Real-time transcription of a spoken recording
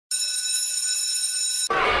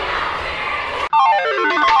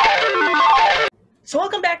So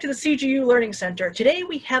welcome back to the CGU Learning Center. Today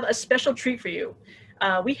we have a special treat for you.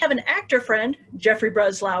 We have an actor friend, Jeffrey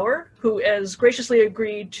Breslauer, who has graciously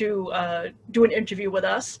agreed to do an interview with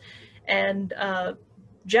us. And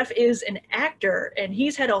Jeff is an actor, and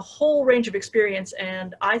he's had a whole range of experience,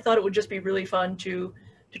 and I thought it would just be really fun to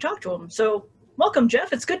talk to him. So welcome,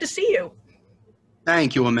 Jeff. It's good to see you.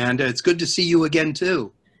 Thank you, Amanda. It's good to see you again,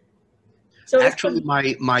 too. So actually,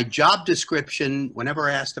 my job description, whenever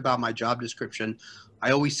asked about my job description,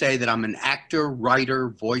 I always say that I'm an actor, writer,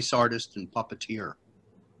 voice artist, and puppeteer.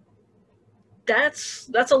 That's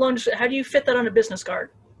a long. How do you fit that on a business card?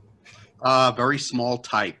 Very small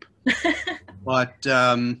type. But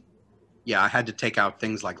yeah, I had to take out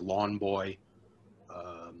things like lawn boy,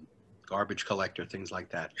 garbage collector, things like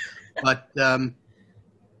that. But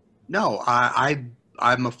no,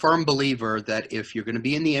 I'm a firm believer that if you're going to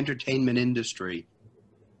be in the entertainment industry,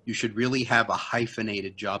 you should really have a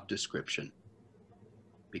hyphenated job description.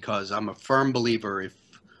 Because I'm a firm believer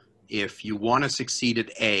if you want to succeed at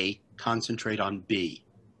A, concentrate on B.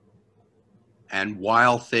 And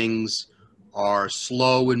while things are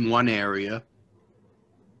slow in one area,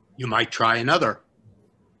 you might try another.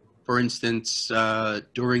 For instance,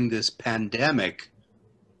 during this pandemic,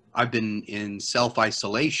 I've been in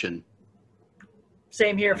self-isolation.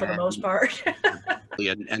 Same here for the most part.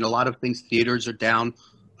 and a lot of things, theaters are down,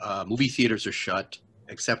 movie theaters are shut,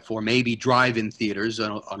 except for maybe drive-in theaters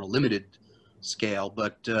on a limited scale.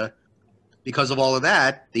 But because of all of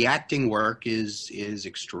that, the acting work is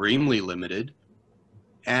extremely limited.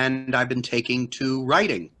 And I've been taking to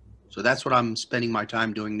writing. So that's what I'm spending my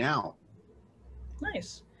time doing now.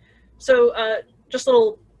 Nice. So just a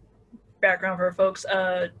little background for folks.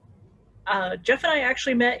 Jeff and I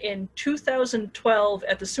actually met in 2012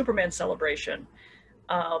 at the Superman celebration.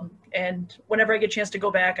 And whenever I get a chance to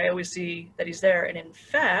go back, I always see that he's there. And in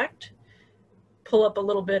fact, pull up a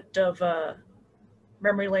little bit of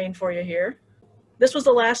memory lane for you here. This was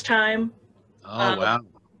the last time wow.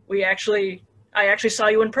 I actually saw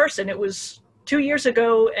you in person. It was 2 years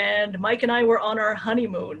ago, and Mike and I were on our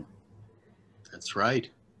honeymoon. That's right.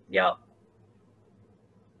 Yep.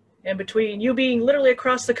 And between you being literally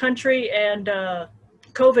across the country and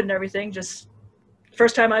COVID and everything, just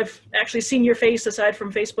first time I've actually seen your face aside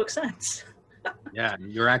from Facebook since. Yeah,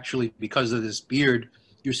 you're actually, because of this beard,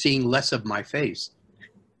 you're seeing less of my face.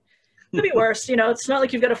 Could be worse. You know, it's not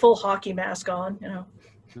like you've got a full hockey mask on, you know.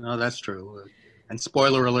 No, that's true. And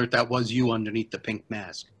spoiler alert, that was you underneath the pink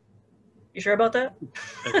mask. You sure about that?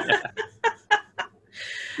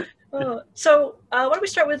 So why don't we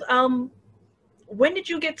start with, when did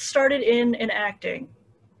you get started in acting?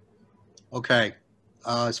 Okay.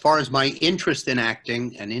 As far as my interest in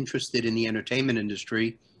acting and interested in the entertainment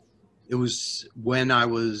industry, it was when I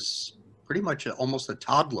was pretty much almost a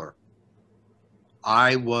toddler.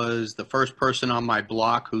 I was the first person on my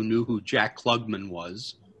block who knew who Jack Klugman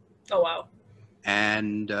was. Oh, wow.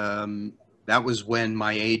 And that was when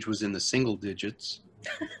my age was in the single digits.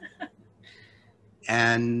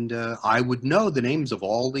 And I would know the names of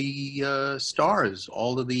all the stars,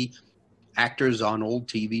 all of the actors on old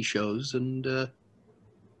TV shows. And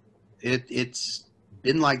it's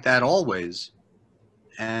been like that always.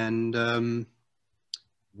 And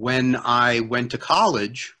when I went to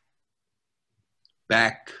college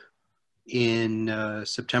back in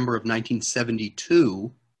September of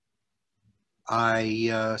 1972,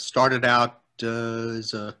 I started out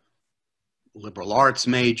as a liberal arts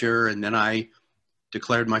major, and then I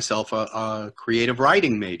declared myself a creative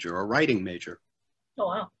writing major, a writing major. Oh,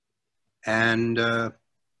 wow. And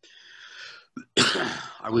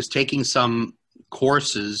I was taking some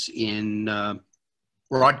courses in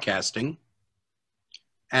broadcasting.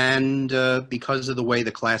 And because of the way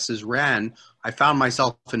the classes ran, I found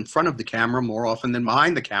myself in front of the camera more often than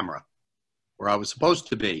behind the camera, where I was supposed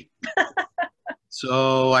to be.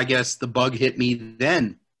 So I guess the bug hit me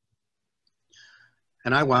then.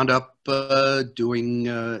 And I wound up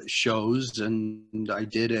doing shows, and I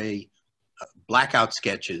did a blackout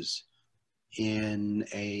sketches in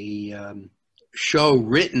a show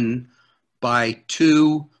written by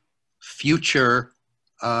two future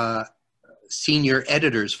senior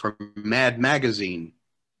editors for Mad Magazine.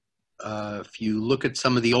 If you look at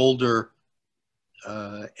some of the older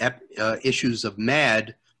issues of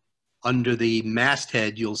Mad, under the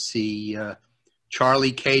masthead, you'll see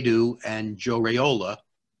Charlie Cadu and Joe Raiola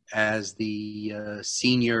as the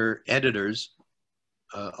senior editors,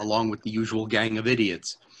 along with the usual gang of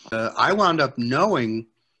idiots. I wound up knowing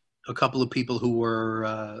a couple of people who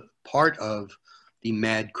were part of the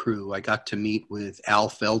Mad crew. I got to meet with Al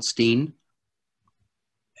Feldstein,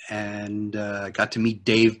 and got to meet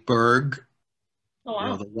Dave Berg, Oh you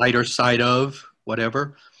know, wow. the lighter side of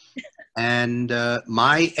whatever. And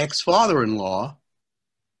my ex-father-in-law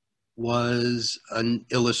was an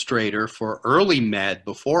illustrator for early Mad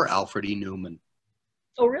before Alfred E. Newman.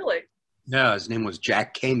 Oh really? Yeah, his name was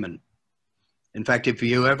Jack Kamen. In fact, if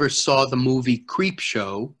you ever saw the movie Creep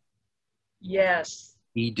Show, Yes.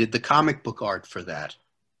 he did the comic book art for that.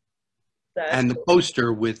 That's And the cool.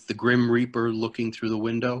 poster with the Grim Reaper looking through the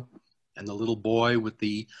window and the little boy with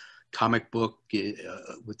the comic book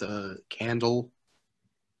with the candle,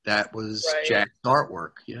 that was Right. Jack's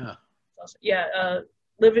artwork. Yeah. Awesome. Yeah.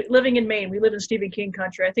 Living in Maine, we live in Stephen King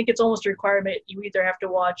country. I think it's almost a requirement. You either have to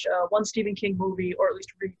watch one Stephen King movie or at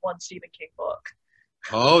least read one Stephen King book.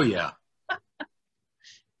 Oh, yeah.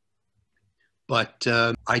 But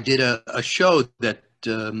I did a show that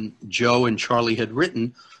Joe and Charlie had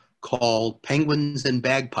written called Penguins and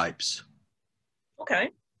Bagpipes.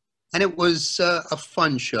 Okay. And it was a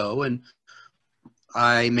fun show. And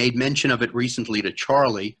I made mention of it recently to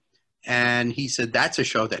Charlie. And he said, that's a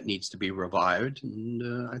show that needs to be revived. And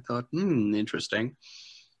I thought, interesting.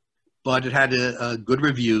 But it had good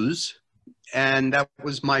reviews. And that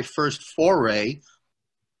was my first foray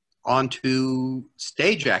onto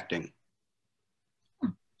stage acting.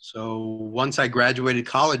 So once I graduated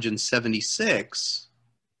college in '76,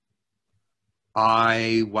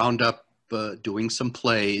 I wound up doing some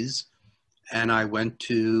plays, and I went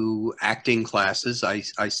to acting classes. I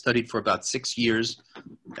studied for about 6 years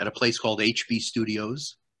at a place called HB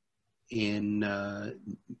Studios in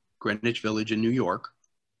Greenwich Village in New York,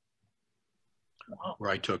 Wow. where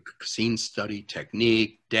I took scene study,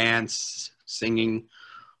 technique, dance, singing,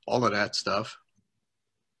 all of that stuff.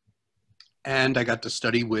 And I got to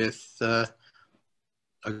study with a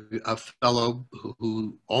fellow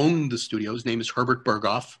who owned the studio. His name is Herbert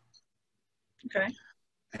Berghoff. Okay.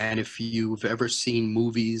 And if you've ever seen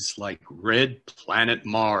movies like Red Planet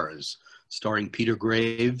Mars, starring Peter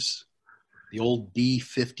Graves, the old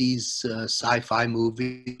B-50s sci-fi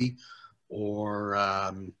movie, or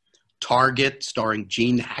Target, starring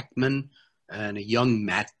Gene Hackman and a young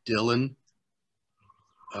Matt Dillon,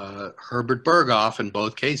 Herbert Berghoff, in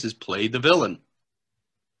both cases, played the villain.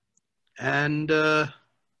 And I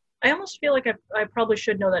almost feel like I probably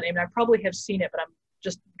should know that name. I probably have seen it, but I'm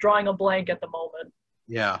just drawing a blank at the moment.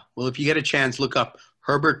 yeah, well, if you get a chance, look up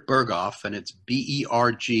Herbert Berghoff, and it's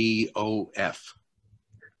Bergoff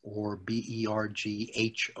or Berghoff.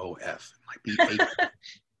 It might be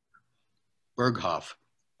Berghoff.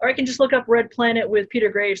 Or I can just look up Red Planet with Peter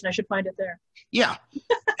Graves, and I should find it there. Yeah,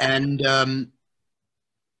 and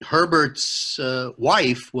Herbert's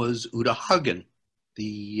wife was Uta Hagen,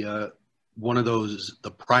 the one of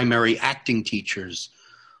the primary acting teachers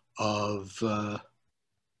of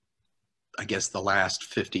I guess the last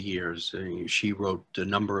 50 years. She wrote a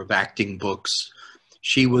number of acting books.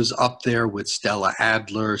 She was up there with Stella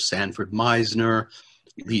Adler, Sanford Meisner,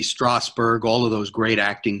 Lee Strasberg, all of those great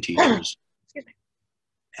acting teachers. Excuse me.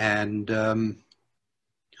 And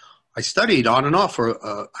I studied on and off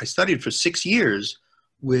I studied for 6 years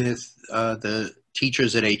with the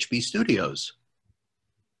teachers at HB Studios,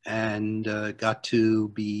 and got to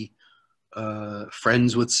be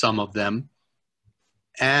friends with some of them.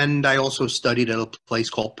 And I also studied at a place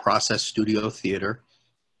called Process Studio Theater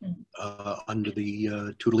under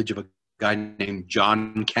the tutelage of a guy named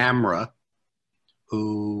John Camera,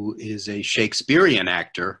 who is a Shakespearean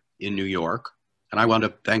actor in New York. And I wound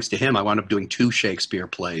up, thanks to him, I wound up doing 2 Shakespeare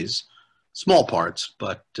plays, small parts,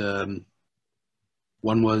 but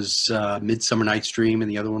one was Midsummer Night's Dream,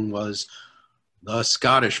 and the other one was the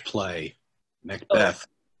Scottish play, Macbeth.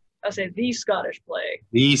 I say the Scottish play.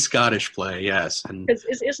 The Scottish play, yes. And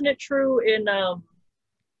Isn't it true in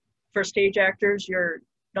for stage actors you're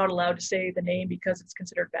not allowed to say the name because it's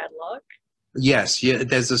considered bad luck? yes, yeah,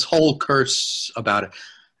 there's this whole curse about it.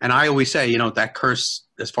 And I always say, that curse,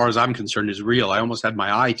 as far as I'm concerned, is real. I almost had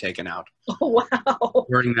my eye taken out Oh wow!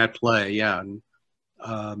 during that play, yeah.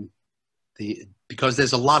 And because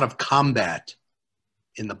there's a lot of combat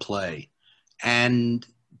in the play, and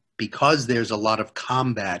because there's a lot of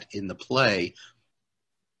combat in the play,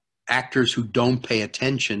 actors who don't pay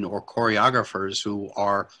attention or choreographers who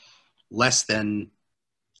are less than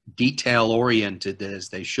detail oriented as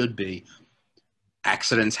they should be,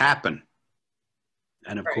 accidents happen.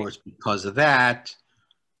 And of course, because of that,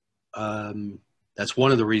 that's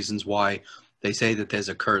one of the reasons why they say that there's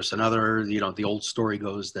a curse. Another, the old story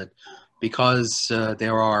goes that because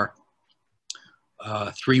there are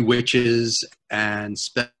 3 witches and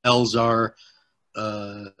spells are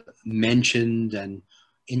mentioned and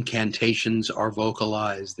incantations are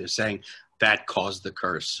vocalized, they're saying that caused the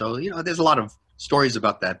curse. So, there's a lot of stories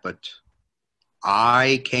about that, but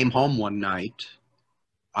I came home one night.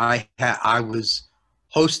 I was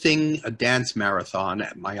hosting a dance marathon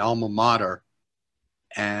at my alma mater,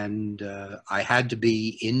 and I had to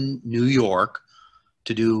be in New York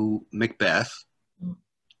to do Macbeth.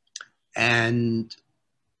 And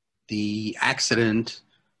the accident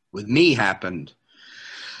with me happened.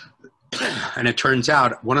 And it turns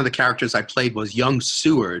out one of the characters I played was young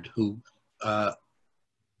Seward, who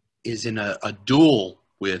is in a duel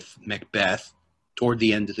with Macbeth toward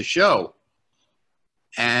the end of the show.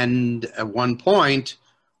 And at one point,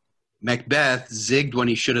 Macbeth zigged when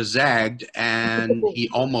he should have zagged, and he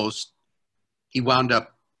wound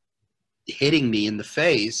up hitting me in the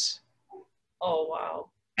face. Oh, wow.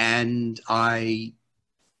 And I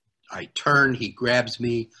turn, he grabs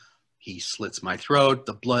me, he slits my throat,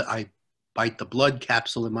 I bite the blood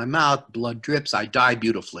capsule in my mouth, blood drips, I die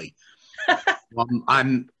beautifully.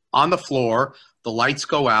 I'm on the floor, the lights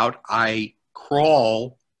go out, I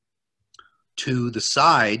crawl to the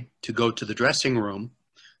side to go to the dressing room,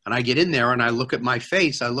 and I get in there and I look at my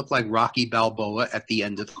face, I look like Rocky Balboa at the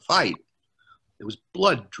end of the fight. There was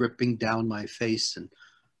blood dripping down my face,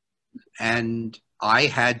 and I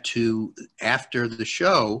had to, after the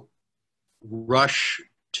show, rush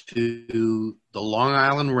to the Long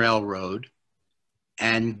Island Railroad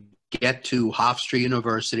and get to Hofstra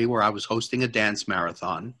University, where I was hosting a dance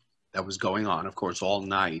marathon that was going on, of course, all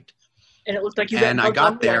night. And it looked like you and I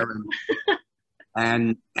got there,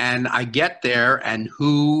 and I get there, and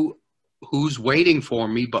who's waiting for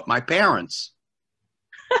me but my parents?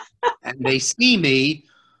 And they see me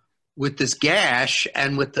with this gash,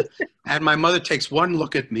 and and my mother takes one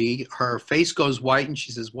look at me, her face goes white, and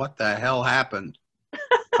she says, "What the hell happened?"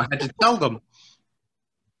 I had to tell them.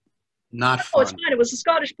 Not fun. Oh, it's fine. It was a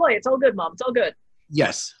Scottish play. It's all good, Mom. It's all good.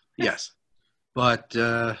 Yes, yes. But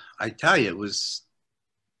I tell you, it was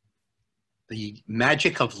the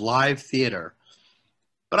magic of live theater.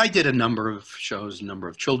 But I did a number of shows, a number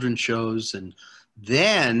of children's shows, and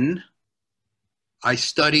then I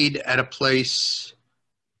studied at a place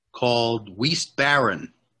called West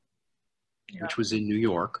Barron, which was in New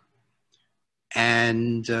York.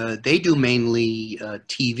 And they do mainly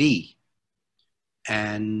TV.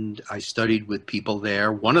 And I studied with people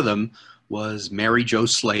there. One of them was Mary Jo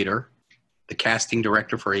Slater, the casting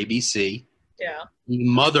director for ABC. Yeah. The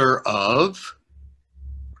mother of...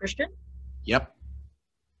 Christian? Yep.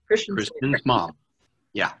 Christian's mom.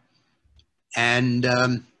 Yeah. And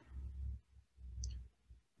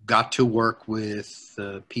got to work with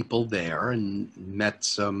people there and met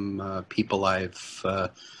some people I've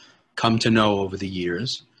come to know over the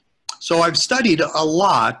years. So I've studied a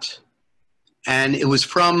lot, and it was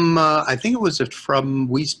from, I think it was from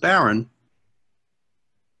West Barron,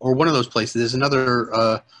 or one of those places. There's another,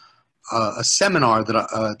 a seminar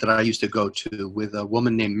that I used to go to with a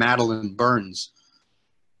woman named Madeline Burns.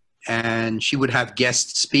 And she would have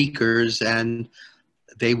guest speakers, and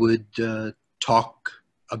they would talk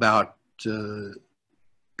about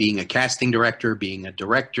being a casting director, being a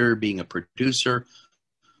director, being a producer,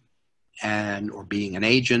 or being an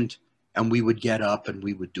agent. And we would get up and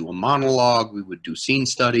we would do a monologue, we would do scene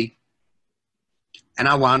study. And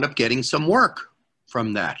I wound up getting some work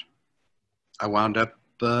from that. I wound up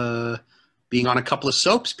being on a couple of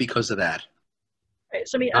soaps because of that. Right.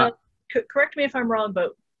 So, I mean, correct me if I'm wrong,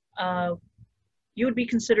 but you would be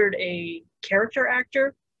considered a character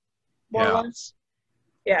actor, more or less?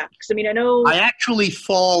 Yeah, because, I mean, I know... I actually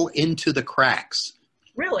fall into the cracks.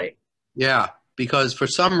 Really? Yeah, because for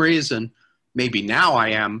some reason, maybe now I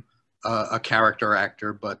am a character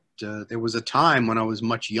actor, but there was a time when I was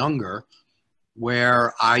much younger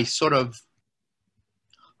where I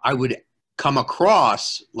would come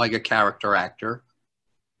across like a character actor,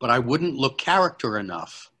 but I wouldn't look character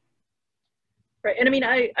enough. Right, and I mean,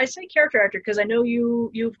 I say character actor because I know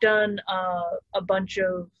you've done a bunch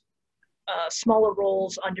of smaller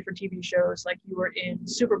roles on different TV shows. Like you were in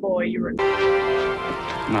Superboy, you were in...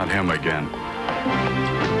 Not him again.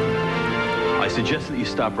 I suggest that you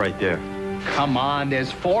stop right there. Come on,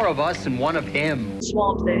 there's 4 of us and 1 of him.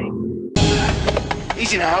 Swamp Thing.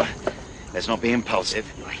 Easy now. Let's not be impulsive.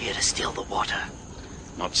 You're here to steal the water.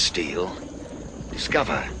 Not steal.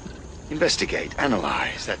 Discover. Investigate.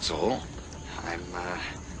 Analyze, that's all. I'm a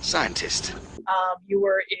scientist. You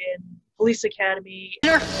were in Police Academy.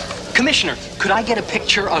 Commissioner, could I get a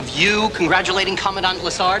picture of you congratulating Commandant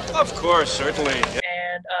Lassard? Of course, certainly.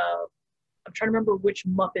 And I'm trying to remember which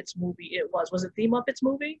Muppets movie it was. Was it the Muppets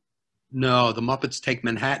movie? No, the Muppets Take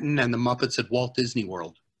Manhattan and the Muppets at Walt Disney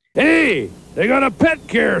World. Hey, they got a pet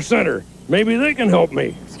care center. Maybe they can help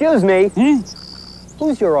me. Excuse me.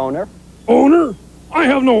 Who's your owner? Owner? I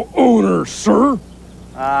have no owner, sir.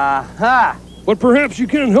 Aha! But perhaps you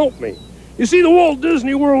can help me. You see, the Walt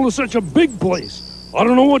Disney World is such a big place. I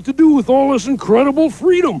don't know what to do with all this incredible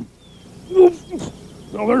freedom.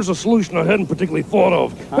 Now, there's a solution I hadn't particularly thought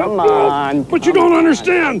of. Come on. But you don't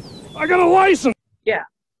understand. I got a license. Yeah.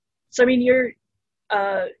 So I mean, you're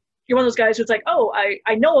one of those guys who's like, oh,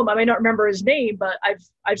 I know him. I may not remember his name, but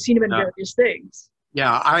I've seen him in various things.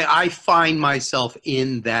 Yeah, I find myself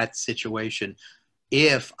in that situation.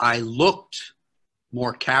 If I looked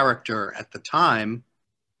more character at the time,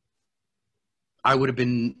 I would have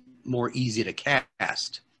been more easy to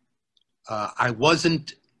cast. I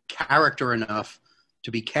wasn't character enough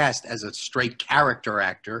to be cast as a straight character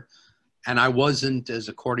actor, and I wasn't, as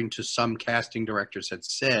according to some casting directors had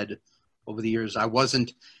said over the years, I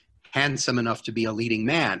wasn't handsome enough to be a leading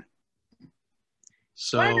man.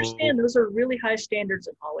 So I understand those are really high standards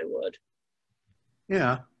in Hollywood.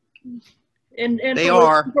 Yeah. And they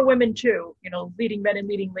are for women too. You know, leading men and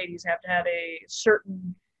leading ladies have to have a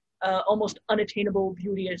certain almost unattainable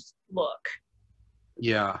beauteous look.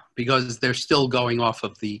 Yeah, because they're still going off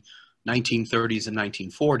of the 1930s and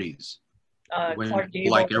 1940s. When Clark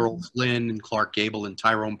Gable, like Errol Flynn and Clark Gable and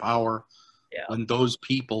Tyrone Power, yeah. when those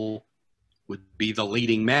people would be the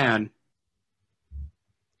leading man,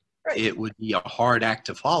 right. It would be a hard act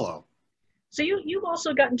to follow. So you've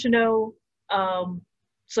also gotten to know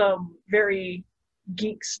some very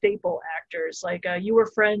geek staple actors. Like you were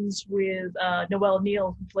friends with Noelle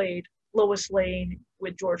Neal, who played Lois Lane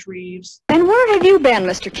with George Reeves. And where have you been,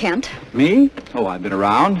 Mr. Kent? Me? Oh, I've been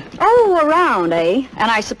around. Oh, around, eh?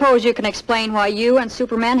 And I suppose you can explain why you and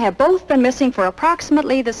Superman have both been missing for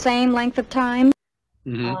approximately the same length of time?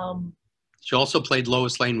 Mm-hmm. She also played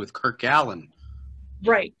Lois Lane with Kirk Allen.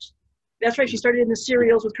 Right. That's right. She started in the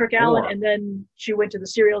serials with Kirk Allen, and then she went to the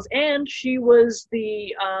serials, and she was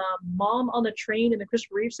the mom on the train in the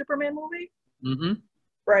Christopher Reeve Superman movie. Mm-hmm.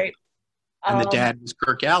 Right. And the dad was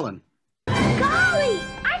Kirk Allen. Golly!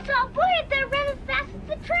 I saw a boy up there run as fast as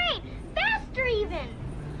the train. Faster even.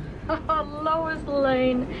 Oh, Lois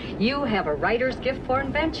Lane, you have a writer's gift for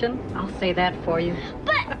invention. I'll say that for you.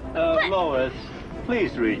 But Lois,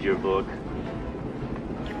 please read your book.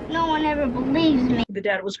 no one ever believes me. The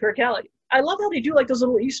dad was Kirk Allen. I love how they do like those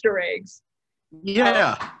little Easter eggs.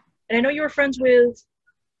 Yeah. And I know you were friends with,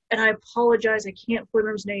 and I apologize, I can't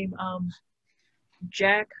remember his name,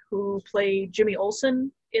 Jack, who played Jimmy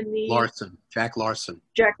Olsen in the... Jack Larson.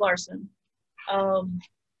 Jack Larson.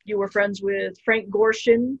 You were friends with Frank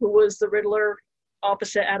Gorshin, who was the Riddler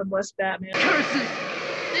opposite Adam West Batman. Curses!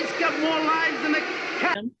 It's got more lives than a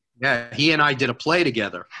cat! Yeah, he and I did a play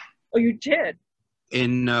together. Oh, you did?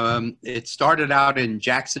 It started out in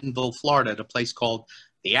Jacksonville, Florida, at a place called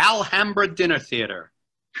the Alhambra Dinner Theater.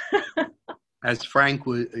 As Frank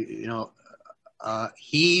was,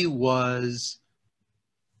 he was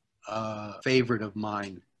a favorite of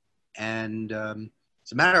mine. And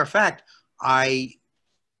as a matter of fact, I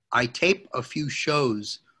tape a few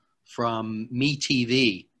shows from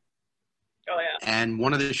MeTV. Oh, yeah. And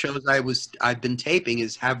one of the shows I've been taping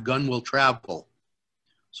is Have Gun Will Travel.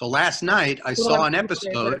 So last night I saw an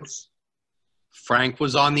episode. Frank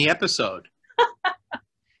was on the episode.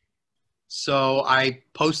 So I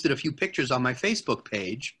posted a few pictures on my Facebook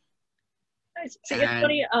page. Nice. See, it's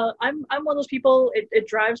funny. I'm one of those people. It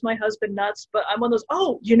drives my husband nuts, but I'm one of those.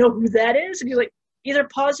 Oh, you know who that is? And he's like, either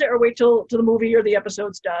pause it or wait till the movie or the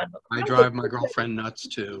episode's done. I drive my girlfriend nuts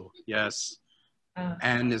too. Yes.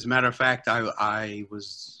 And as a matter of fact, I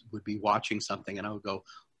would be watching something and I would go,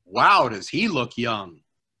 "Wow, does he look young?"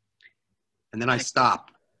 And then I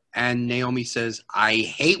stop, and Naomi says, "I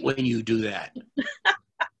hate when you do that."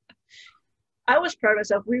 I was proud of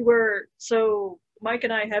myself. Mike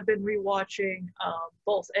and I have been rewatching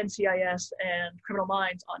both NCIS and Criminal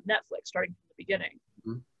Minds on Netflix, starting from the beginning.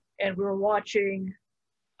 Mm-hmm. And we were watching,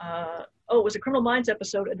 it was a Criminal Minds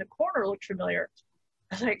episode, and the corner looked familiar.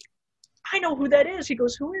 I was like, I know who that is. He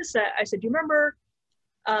goes, who is that? I said, do you remember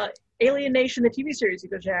Alien Nation, the TV series? He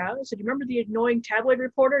goes, yeah. I said, do you remember the annoying tabloid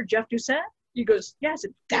reporter, Jeff Doucette? He goes, yeah. I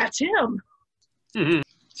said, that's him. Mm-hmm.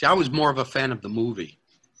 See, I was more of a fan of the movie.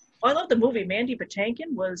 Oh, I love the movie. Mandy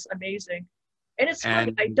Patinkin was amazing. And it's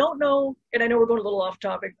funny, I don't know, and I know we're going a little off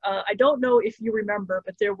topic, I don't know if you remember,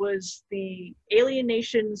 but there was the Alien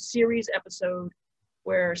Nation series episode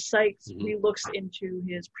where Sykes relooks into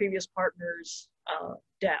his previous partner's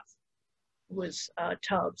death, was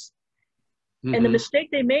Tubbs. Mm-hmm. And the mistake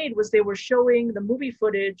they made was they were showing the movie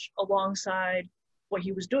footage alongside what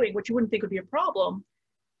he was doing, which you wouldn't think would be a problem.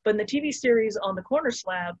 But in the TV series on the corner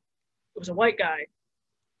slab, it was a white guy.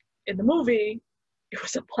 In the movie, it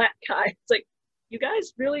was a black guy. It's like, you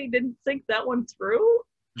guys really didn't think that one through?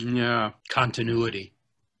 Yeah, continuity.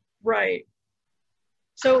 Right.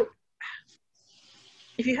 So,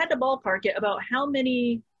 if you had to ballpark it, about how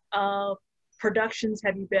many productions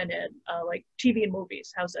have you been in, like TV and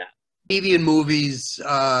movies? How's that? TV and movies,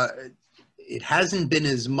 it hasn't been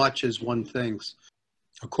as much as one thinks.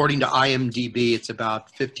 According to IMDB, it's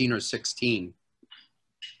about 15 or 16.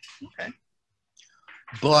 Okay.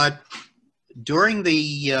 But during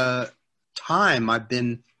the time I've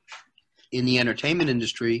been in the entertainment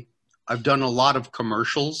industry, I've done a lot of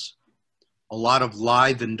commercials, a lot of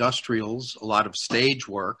live industrials, a lot of stage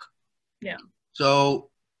work. Yeah. So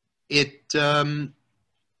it's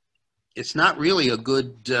not really a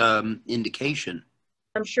good indication.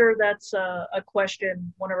 I'm sure that's a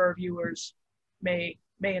question one of our viewers may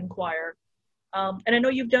inquire. And I know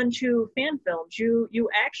you've done 2 fan films. You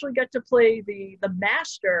actually got to play the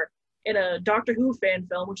Master in a Doctor Who fan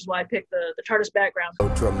film, which is why I picked the TARDIS background. So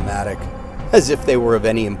dramatic. As if they were of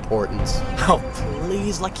any importance. Oh,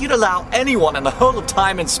 please, like you'd allow anyone in the whole of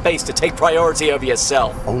time and space to take priority over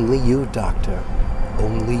yourself. Only you, Doctor.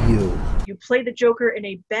 Only you. You played the Joker in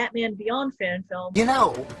a Batman Beyond fan film. You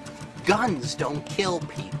know, guns don't kill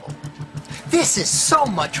people. This is so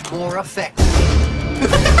much more effective.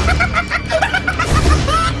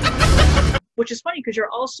 Which is funny because you're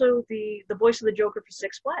also the voice of the Joker for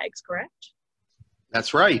Six Flags, correct?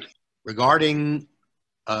 That's right. Regarding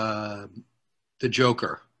the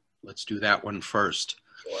Joker, let's do that one first.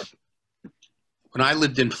 Sure. When I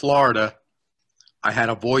lived in Florida, I had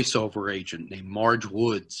a voiceover agent named Marge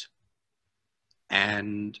Woods.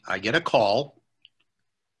 And I get a call,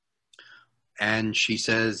 and she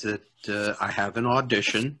says that I have an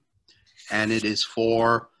audition, and it is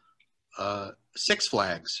for Six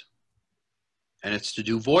Flags. And it's to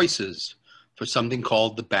do voices for something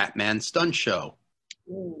called the Batman Stunt Show.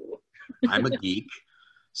 Ooh. I'm a geek.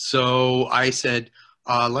 So I said,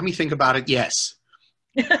 let me think about it. Yes.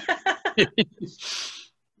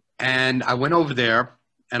 And I went over there,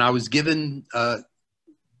 and I was given,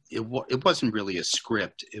 it wasn't really a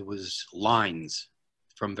script. It was lines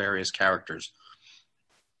from various characters.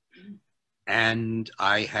 And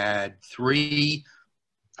I had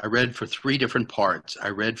I read for 3 different parts. I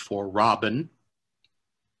read for Robin,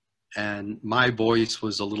 and my voice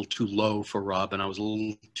was a little too low for Robin. I was a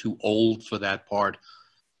little too old for that part.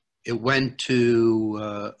 It went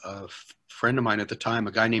to a friend of mine at the time,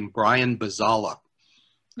 a guy named Brian Bazala,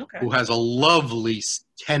 okay, who has a lovely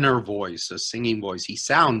tenor voice, a singing voice. He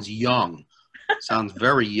sounds young, sounds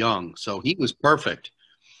very young. So he was perfect.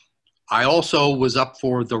 I also was up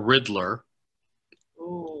for the Riddler.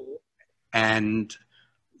 Ooh. And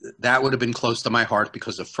that would have been close to my heart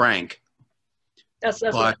because of Frank. That's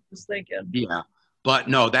what I was thinking. Yeah. But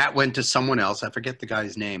no, that went to someone else. I forget the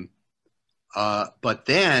guy's name. But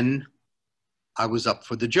then I was up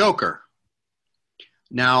for the Joker.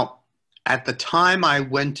 Now, at the time I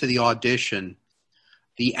went to the audition,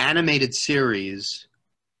 the animated series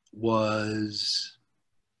was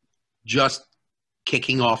just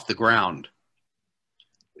kicking off the ground.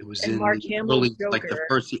 It was and in Mark the Hamill's early, like the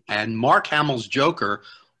first, and Mark Hamill's Joker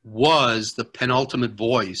was the penultimate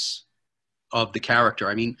voice of the character.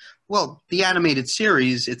 I mean, well, the animated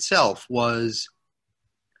series itself was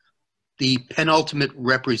the penultimate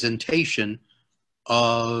representation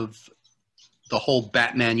of the whole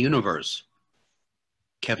Batman universe.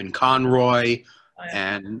 Kevin Conroy,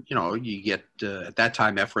 and, you know, you get, at that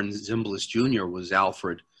time, Efren Zimbalist Jr. was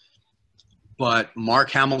Alfred. But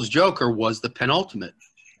Mark Hamill's Joker was the penultimate.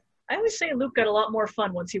 I always say Luke got a lot more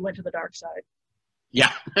fun once he went to the dark side.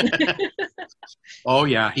 Yeah. Oh,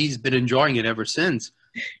 yeah. He's been enjoying it ever since.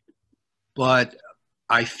 But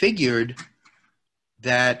I figured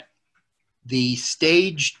that the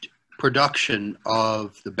staged production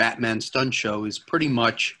of the Batman Stunt Show is pretty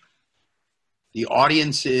much the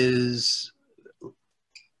audience is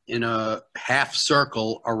in a half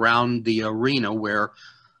circle around the arena where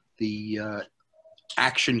the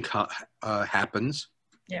action happens.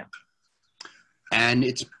 Yeah. And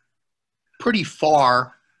it's pretty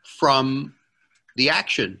far from the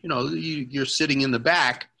action. You know, you're sitting in the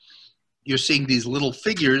back, you're seeing these little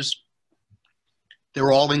figures.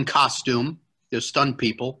 They're all in costume. They're stunt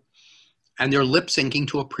people. And they're lip syncing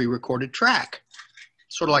to a pre-recorded track,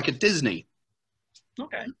 sort of like at Disney.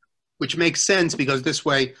 Okay. Which makes sense because this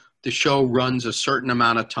way the show runs a certain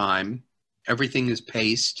amount of time. Everything is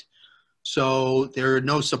paced. So there are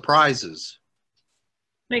no surprises.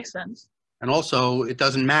 Makes sense. And also, it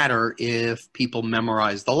doesn't matter if people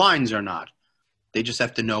memorize the lines or not. They just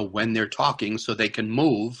have to know when they're talking so they can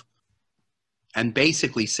move and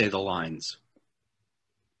basically say the lines.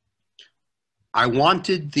 I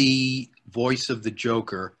wanted the voice of the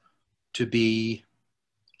Joker to be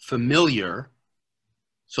familiar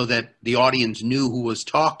so that the audience knew who was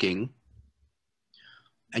talking,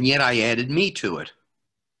 and yet I added me to it.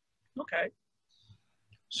 Okay.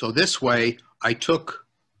 So this way, I took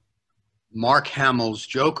Mark Hamill's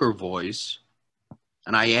Joker voice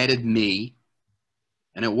and I added me,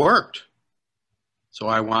 and it worked. So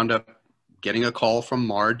I wound up getting a call from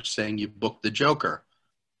Marge saying, "You booked the Joker."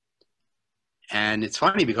 And it's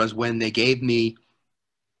funny because when they gave me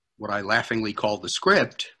what I laughingly called the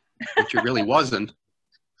script, which it really wasn't,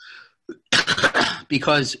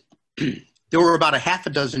 because there were about a half a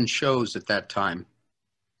dozen shows at that time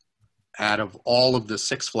out of all of the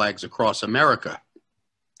Six Flags across America.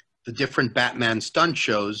 The different Batman stunt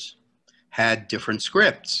shows had different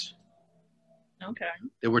scripts. Okay.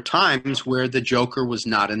 There were times where the Joker was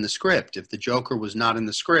not in the script. If the Joker was not in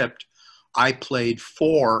the script, I played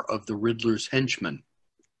 4 of the Riddler's henchmen.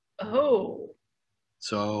 Oh.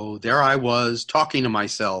 So there I was talking to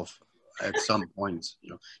myself at some points,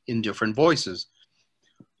 in different voices.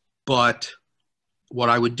 But what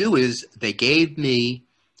I would do is they gave me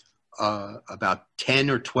about 10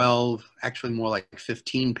 or 12, actually more like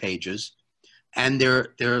 15 pages, and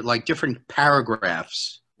they're like different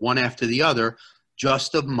paragraphs, one after the other,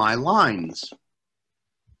 just of my lines.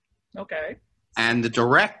 Okay. And the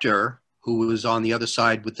director, who was on the other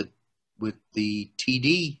side with the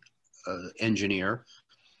TD engineer,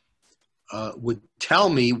 would tell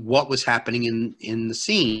me what was happening in the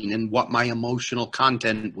scene and what my emotional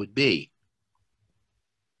content would be.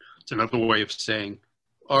 It's another way of saying,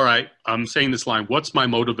 all right, I'm saying this line, what's my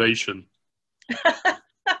motivation?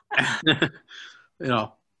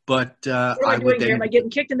 But what am I doing here? Am I getting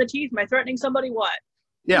kicked in the teeth? Am I threatening somebody? What?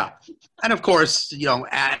 Yeah. And of course,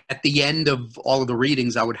 at the end of all of the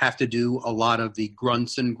readings, I would have to do a lot of the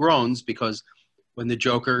grunts and groans, because when the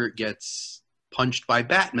Joker gets punched by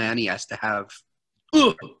Batman, he has to have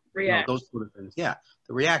those sort of things. Yeah,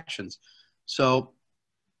 the reactions. So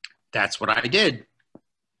that's what I did.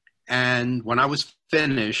 And when I was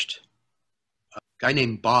finished, a guy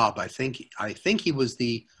named Bob, I think he was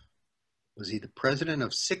the president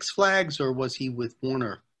of Six Flags, or was he with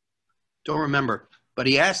Warner? Don't remember. But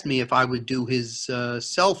he asked me if I would do his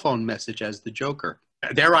cell phone message as the Joker.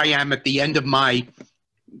 There I am at the end of my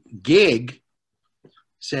gig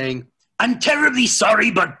saying, "I'm terribly sorry,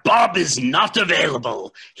 but Bob is not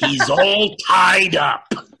available. He's all tied up."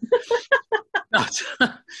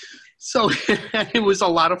 So it was a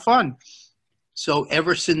lot of fun. So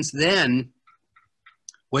ever since then,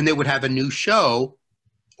 when they would have a new show,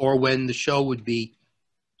 or when the show would be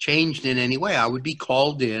changed in any way, I would be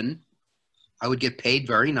called in. I would get paid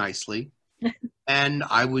very nicely, and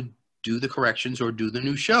I would do the corrections or do the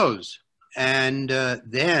new shows. And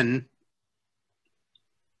then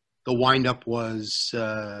the wind-up was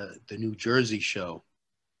the New Jersey show,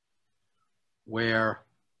 where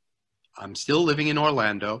I'm still living in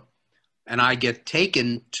Orlando, and I get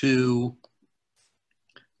taken to,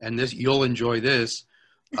 and this, you'll enjoy this,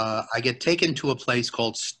 I get taken to a place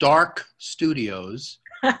called Stark Studios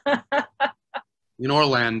in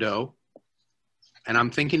Orlando. And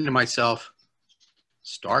I'm thinking to myself,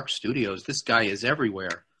 Stark Studios, this guy is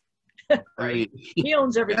everywhere. Right. He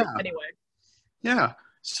owns everything anyway. Yeah.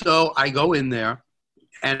 So I go in there,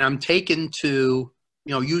 and I'm taken to,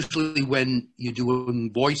 usually when you do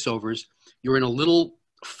voiceovers, you're in a little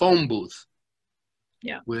phone booth.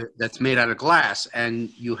 Yeah. That's made out of glass,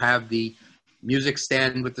 and you have the music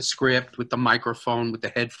stand with the script, with the microphone, with the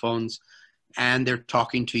headphones, and they're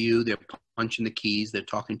talking to you. They're punching the keys. They're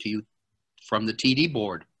talking to you from the TD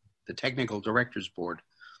board, the technical director's board.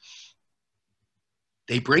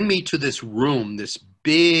 They bring me to this room, this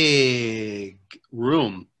big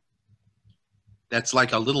room that's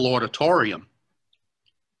like a little auditorium.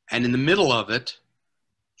 And in the middle of it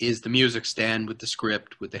is the music stand with the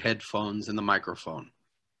script, with the headphones and the microphone.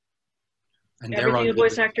 And everything a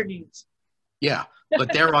voice actor needs. Yeah,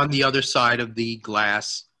 but they're on the other side of the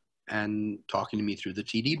glass and talking to me through the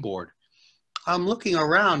TD board. I'm looking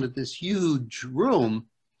around at this huge room,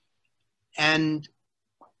 and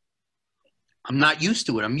I'm not used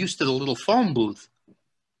to it. I'm used to the little phone booth.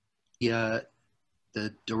 The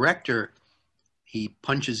director, he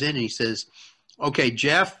punches in and he says, "Okay,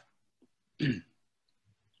 Jeff,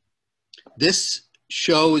 this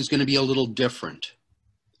show is going to be a little different.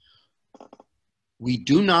 We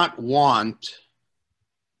do not want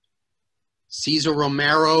Cesar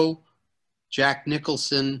Romero, Jack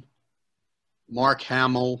Nicholson, Mark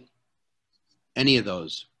Hamill, any of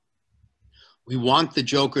those. We want the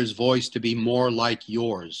Joker's voice to be more like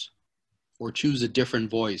yours, or choose a different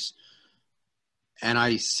voice. And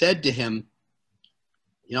I said to him,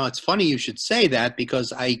 you know, it's funny you should say that,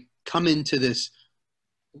 because I come into this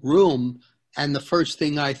room and the first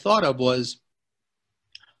thing I thought of was,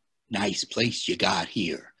 nice place you got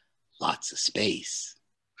here. Lots of space.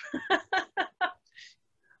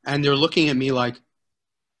 And they're looking at me like,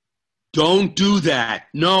 don't do that.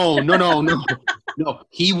 No, no, no, no. No,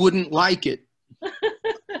 he wouldn't like it.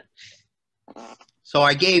 So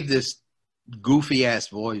I gave this goofy ass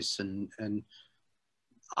voice, and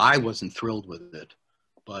I wasn't thrilled with it,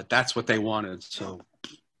 but that's what they wanted. So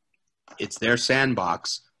it's their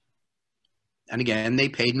sandbox. And again, they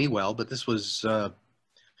paid me well, but this was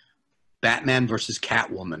Batman versus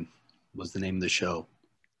Catwoman was the name of the show.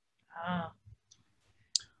 Ah.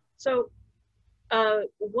 So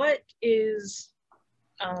what is,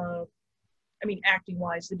 I mean,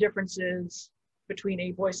 acting-wise, the differences between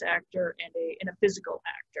a voice actor and a physical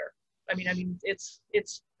actor? I mean, it's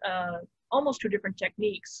almost two different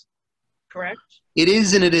techniques, correct? It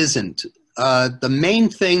is and it isn't. The main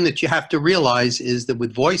thing that you have to realize is that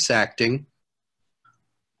with voice acting,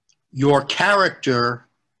 your character,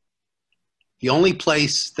 the only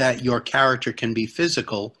place that your character can be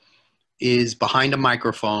physical is behind a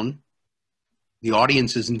microphone. The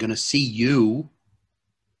audience isn't going to see you,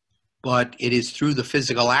 but it is through the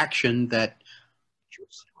physical action that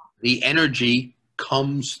the energy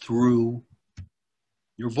comes through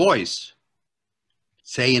your voice.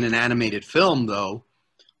 Say in an animated film, though,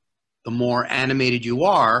 the more animated you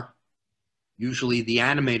are, usually the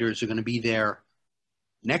animators are going to be there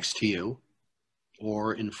next to you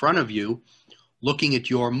or in front of you, looking at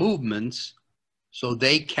your movements so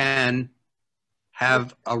they can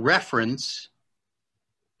have a reference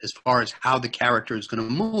as far as how the character is going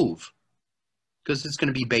to move, because it's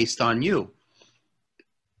going to be based on you.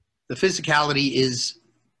 The physicality is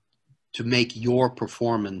to make your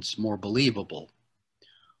performance more believable.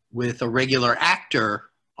 With a regular actor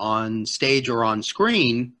on stage or on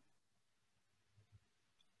screen,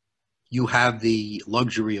 you have the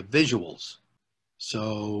luxury of visuals.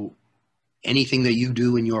 So anything that you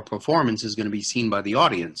do in your performance is going to be seen by the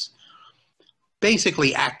audience.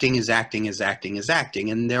 Basically, acting is acting is acting is acting,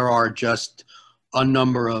 and there are just a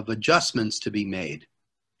number of adjustments to be made,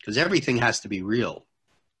 because everything has to be real.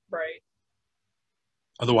 Right.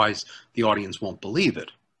 Otherwise, the audience won't believe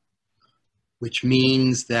it, which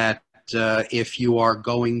means that if you are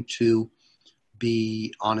going to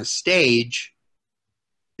be on a stage,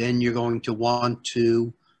 then you're going to want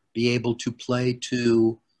to be able to play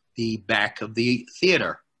to the back of the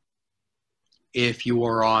theater. If you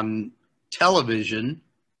are on television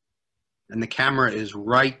and the camera is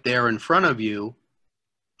right there in front of you,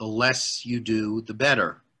 the less you do, the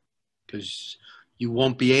better, because you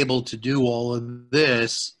won't be able to do all of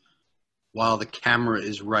this while the camera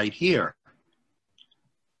is right here.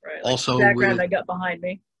 Right, like also, the background I got behind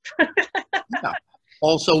me. Yeah.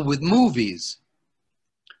 Also with movies,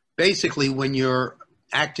 basically when you're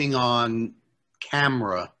acting on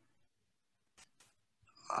camera,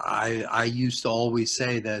 I used to always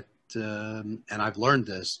say that, and I've learned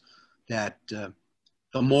this, that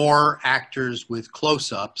the more actors with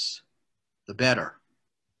close-ups, the better.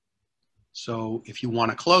 So if you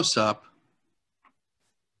want a close-up,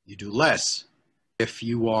 you do less. If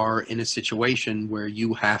you are in a situation where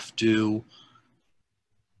you have to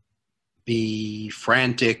be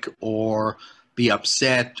frantic or be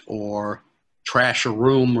upset or trash a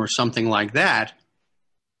room or something like that,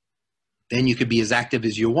 then you could be as active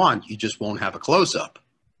as you want. You just won't have a close-up,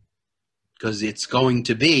 because it's going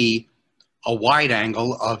to be a wide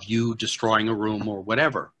angle of you destroying a room or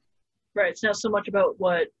whatever. Right. It's not so much about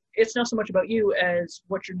you as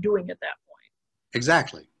what you're doing at that point.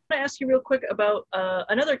 Exactly. I want to ask you real quick about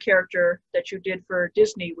another character that you did for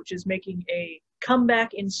Disney, which is making a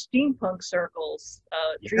comeback in steampunk circles.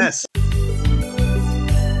 Yes.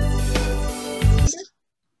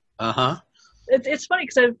 Uh-huh. It's funny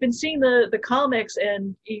because I've been seeing the comics,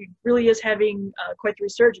 and he really is having quite the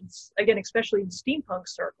resurgence, again, especially in steampunk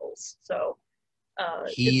circles. So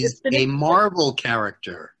he's a Marvel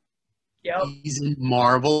character. Yep. He's in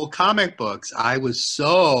Marvel comic books. I was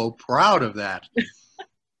so proud of that.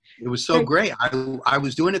 It was so great. I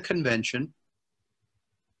was doing a convention,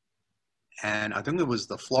 and I think it was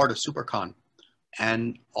the Florida SuperCon,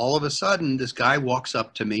 and all of a sudden this guy walks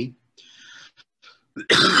up to me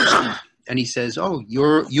and he says, "Oh,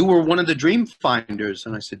 you were one of the Dream Finders."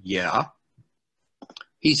 And I said, "Yeah."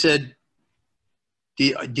 He said,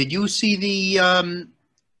 did you see the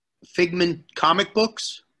Figment comic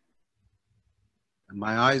books? And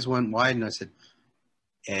my eyes went wide, and I said,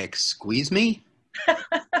 "Excuse me?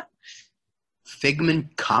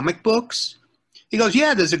 Figment comic books?" He goes,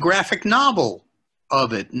 yeah, there's a graphic novel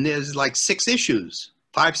of it, and there's like 6 issues,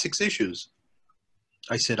 5, 6 issues.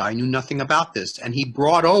 I said, I knew nothing about this. And he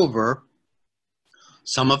brought over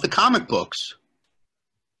some of the comic books.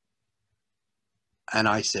 And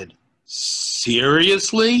I said,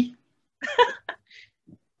 seriously?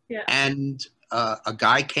 Yeah. And a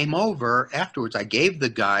guy came over afterwards. I gave the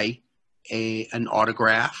guy an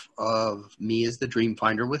autograph of me as the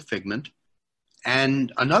Dreamfinder with Figment.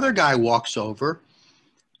 And another guy walks over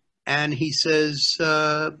and he says,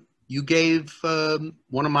 you gave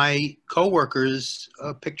one of my coworkers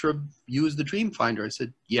a picture of you as the Dreamfinder. I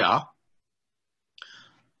said, yeah.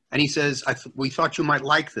 And he says, we thought you might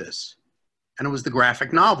like this. And it was the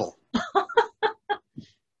graphic novel.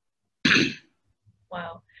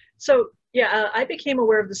 Wow. So, yeah, I became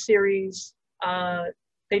aware of the series.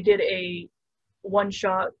 They did a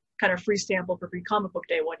one-shot kind of free sample for Free Comic Book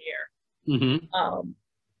Day one year. Mm-hmm.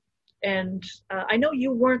 And I know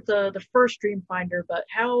you weren't the first Dreamfinder, but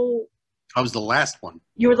how... I was the last one.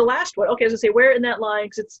 You were the last one. Okay, I was going to say, where in that line?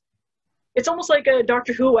 Because it's almost like a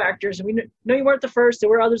Doctor Who actors. And we know you weren't the first. There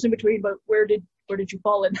were others in between, but where did you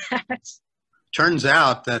fall in that? Turns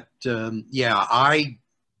out that,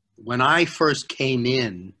 when I first came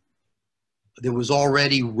in, there was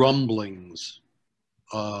already rumblings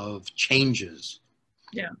of changes.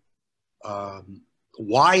 Yeah.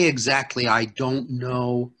 Why exactly, I don't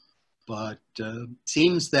know, but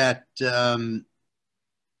seems that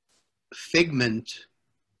Figment,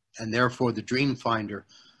 and therefore the Dreamfinder,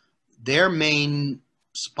 their main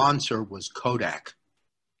sponsor was Kodak.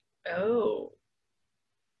 Oh.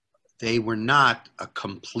 They were not a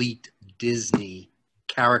complete Disney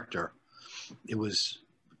character. It was,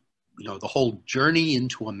 the whole journey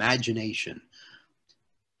into imagination,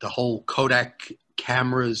 the whole Kodak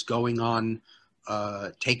cameras going on,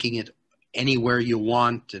 taking it anywhere you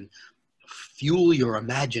want and fuel your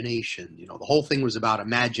imagination. The whole thing was about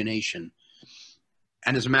imagination.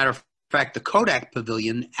 And as a matter of fact, the Kodak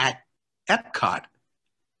Pavilion at Epcot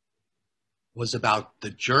was about the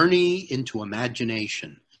journey into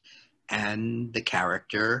imagination, and the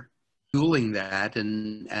character fueling that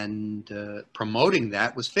and promoting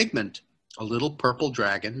that was Figment, a little purple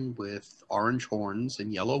dragon with orange horns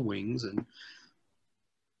and yellow wings.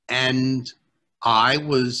 And I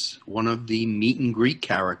was one of the meet and greet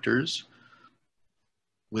characters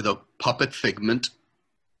with a puppet Figment,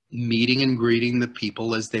 meeting and greeting the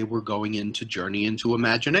people as they were going into Journey into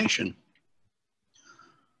Imagination.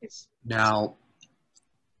 Yes. Now,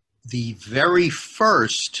 the very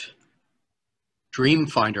first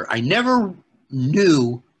Dreamfinder, I never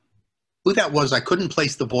knew who that was. I couldn't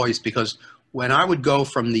place the voice because when I would go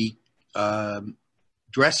from the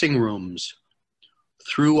dressing rooms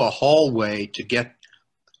through a hallway to get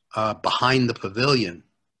behind the pavilion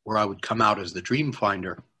where I would come out as the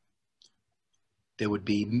Dreamfinder, there would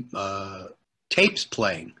be tapes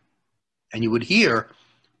playing, and you would hear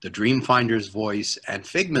the Dreamfinder's voice and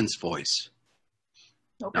Figment's voice.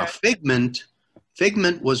 Okay. Now,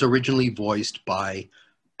 Figment was originally voiced by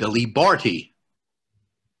Billy Barty.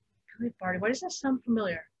 Billy Barty. Why does that sound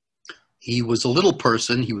familiar? He was a little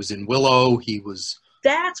person. He was in Willow. He was...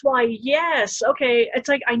 That's why, yes. Okay. It's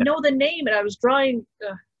like, I know the name, and I was drawing...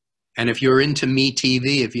 And if you're into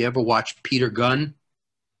MeTV, if you ever watched Peter Gunn,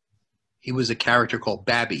 he was a character called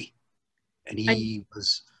Babby. And he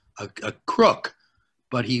was a crook,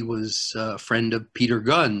 but he was a friend of Peter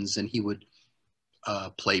Gunn's, and he would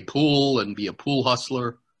play pool and be a pool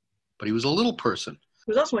hustler, but he was a little person.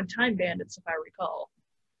 He was also in Time Bandits, if I recall.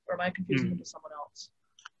 Or am I confusing him with someone else?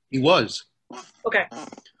 He was. Okay.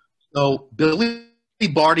 So Billy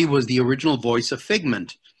Barty was the original voice of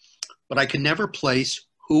Figment, but I could never place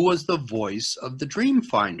who was the voice of the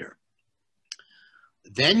Dreamfinder.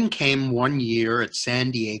 Then came one year at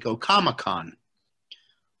San Diego Comic-Con.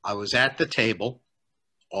 I was at the table.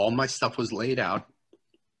 All my stuff was laid out.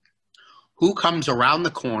 Who comes around the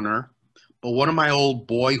corner but one of my old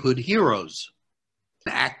boyhood heroes,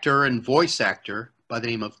 an actor and voice actor by the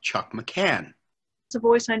name of Chuck McCann. It's a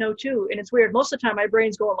voice I know too, and it's weird. Most of the time my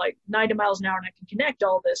brain's going like 90 miles an hour and I can connect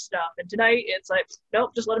all this stuff. And tonight it's like,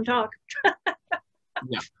 nope, just let him talk.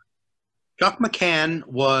 Yeah. Chuck McCann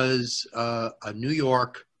was a New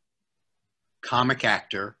York comic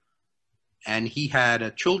actor, and he had a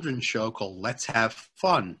children's show called Let's Have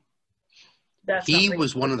Fun. He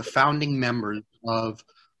was one of the founding members of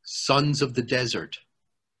Sons of the Desert,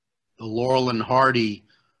 the Laurel and Hardy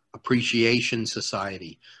Appreciation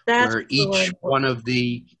Society, where each one of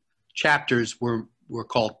the chapters were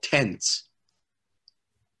called tents.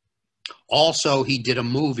 Also, he did a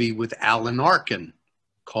movie with Alan Arkin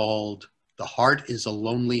called The Heart is a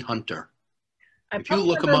Lonely Hunter. If you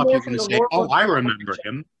look him up, you're going to say, "Oh, I remember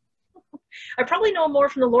him." I probably know him more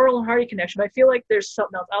from the Laurel and Hardy connection, but I feel like there's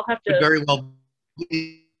something else. I'll have to. Could very well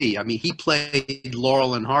be. I mean, he played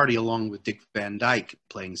Laurel and Hardy along with Dick Van Dyke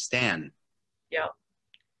playing Stan. Yeah.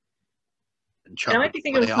 And Chuck I might be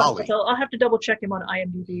thinking of something, so I'll have to double check him on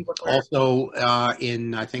IMDb. Also,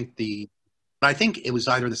 in I think it was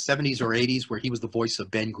either the 70s or 80s where he was the voice of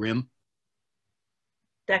Ben Grimm.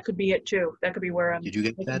 That could be it too. That could be where I'm Did you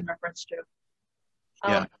get that? reference to.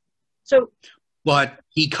 Yeah. But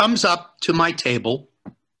he comes up to my table,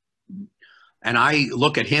 and I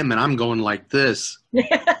look at him, and I'm going like this.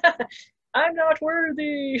 I'm not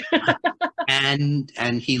worthy.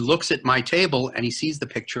 and he looks at my table, and he sees the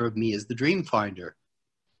picture of me as the Dreamfinder.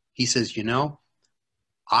 He says, "You know,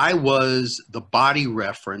 I was the body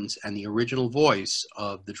reference and the original voice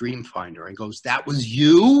of the Dreamfinder." And goes, "That was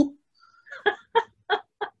you?"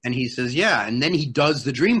 And he says, "Yeah." And then he does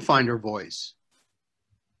the Dreamfinder voice.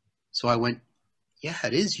 So I went, "Yeah,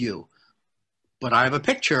 it is you. But I have a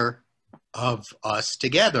picture of us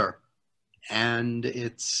together. And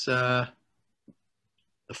it's the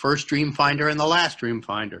first Dreamfinder and the last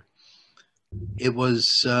Dreamfinder." It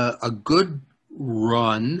was a good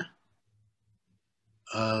run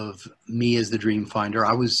of me as the Dreamfinder.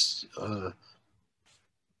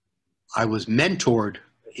 I was mentored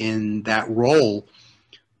in that role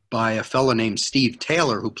by a fellow named Steve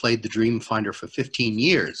Taylor, who played the Dreamfinder for 15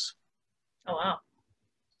 years. Oh, wow.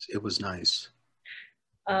 It was nice.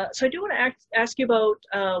 So I do want to ask you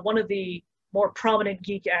about one of the more prominent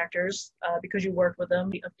geek actors, because you worked with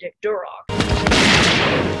him, of Dick Durock.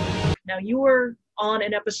 Now, you were on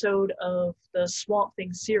an episode of the Swamp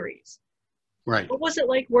Thing series. Right. What was it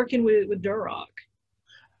like working with Durock?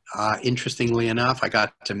 Interestingly enough, I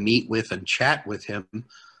got to meet with and chat with him,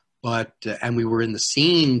 but and we were in the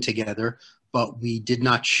scene together, but we did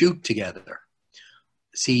not shoot together.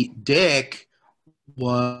 See, Dick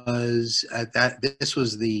was at that. This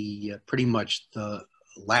was the pretty much the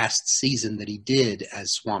last season that he did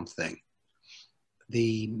as Swamp Thing.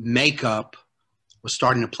 The makeup was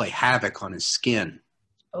starting to play havoc on his skin.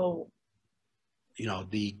 Oh. You know,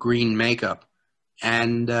 the green makeup.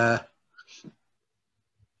 And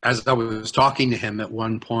as I was talking to him at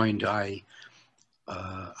one point, I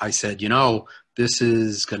said, "You know, this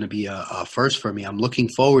is going to be a first for me. I'm looking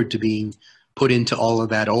forward to being put into all of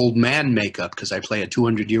that old man makeup, because I play a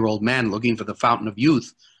 200-year-old man looking for the fountain of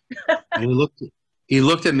youth." And he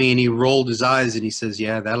looked at me and he rolled his eyes and he says,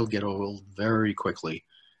 "Yeah, that'll get old very quickly."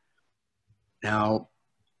 Now,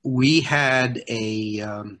 we had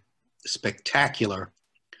a spectacular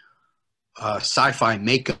sci-fi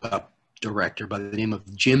makeup director by the name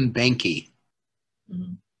of Jim Benke.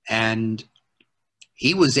 Mm-hmm. And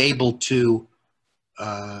he was able to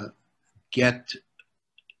get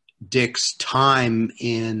Dick's time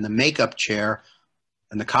in the makeup chair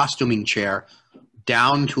and the costuming chair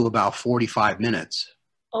down to about 45 minutes.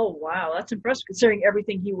 Oh, wow. That's impressive considering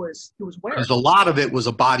everything he was wearing. Because a lot of it was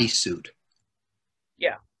a bodysuit.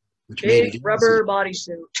 Yeah. Which big rubber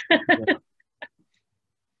bodysuit.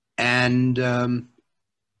 And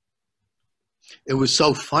it was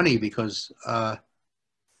so funny because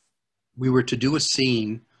we were to do a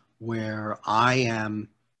scene where I am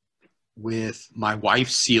with my wife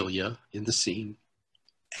Celia in the scene,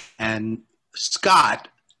 and Scott,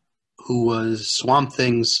 who was Swamp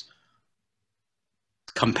Thing's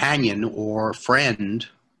companion or friend.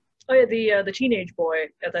 Oh yeah, the teenage boy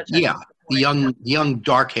at that time. Yeah, the young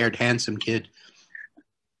dark-haired handsome kid.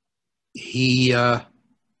 He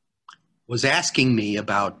was asking me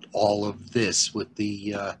about all of this with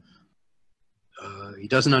the he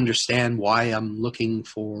doesn't understand why I'm looking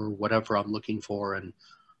for whatever I'm looking for, and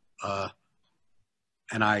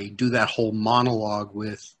I do that whole monologue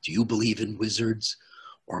with, "Do you believe in wizards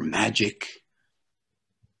or magic?"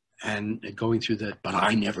 And going through that, "But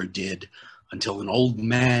I never did until an old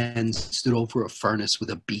man stood over a furnace with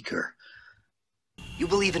a beaker." You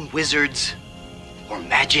believe in wizards or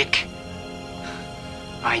magic?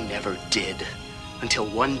 I never did until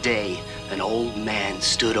one day an old man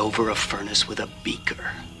stood over a furnace with a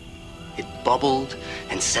beaker. It bubbled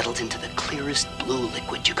and settled into the clearest blue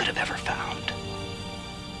liquid you could have ever found.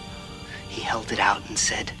 He held it out and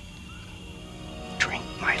said, "Drink,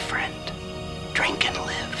 my friend. Drink and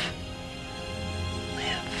live.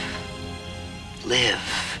 Live.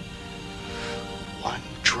 Live. One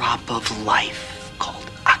drop of life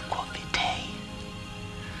called aqua vitae.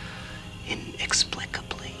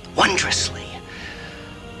 Inexplicably, wondrously,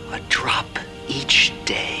 a drop each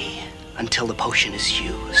day until the potion is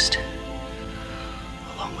used,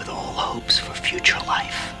 along with all hopes for future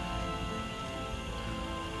life.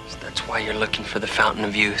 So that's why you're looking for the Fountain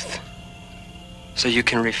of Youth. So you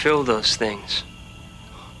can refill those things.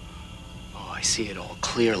 Oh, I see it all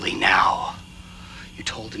clearly now. You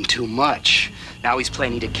told him too much. Now he's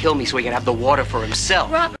planning to kill me so he can have the water for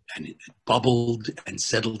himself. And it bubbled and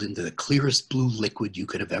settled into the clearest blue liquid you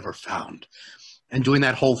could have ever found. And doing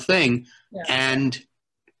that whole thing, and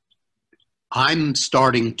I'm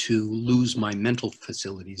starting to lose my mental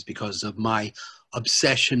facilities because of my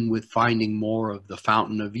obsession with finding more of the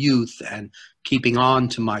Fountain of Youth and keeping on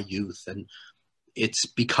to my youth. And it's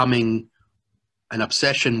becoming an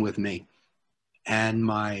obsession with me. And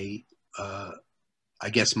my, I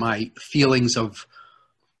guess my feelings of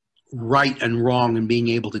right and wrong and being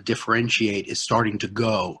able to differentiate is starting to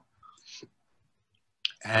go.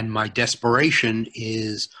 And my desperation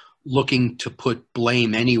is looking to put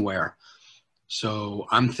blame anywhere. So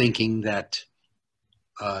I'm thinking that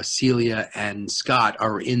Celia and Scott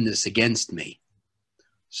are in this against me.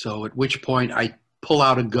 So at which point I pull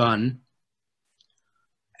out a gun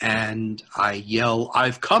and I yell,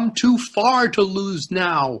 "I've come too far to lose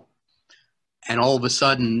now." And all of a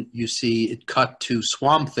sudden you see it cut to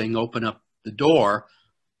Swamp Thing open up the door,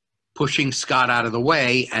 pushing Scott out of the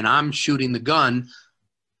way, and I'm shooting the gun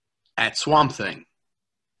at Swamp Thing.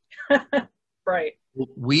 Right.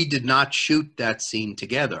 We did not shoot that scene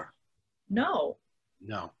together. No.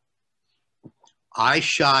 No. I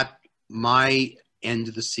shot my end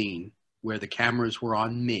of the scene where the cameras were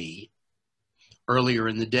on me earlier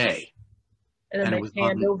in the day. And then they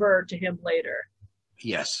hand over to him later.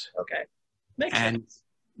 Yes. Okay. Makes and sense.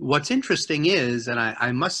 What's interesting is, and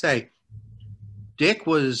I must say, Dick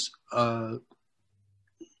was an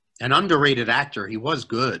underrated actor. He was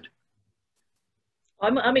good.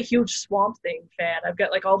 I'm a huge Swamp Thing fan. I've got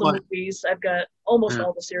like all the movies. I've got almost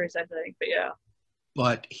all the series, I think. But yeah.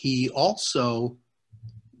 But he also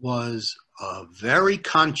was a very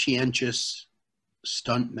conscientious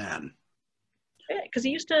stuntman. Yeah, because he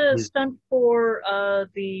used to stunt for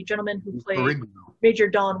the gentleman who played Major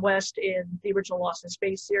Don West in the original Lost in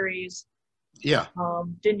Space series. Yeah.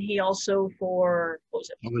 Didn't he also for, what was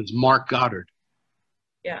it? It was Mark Goddard.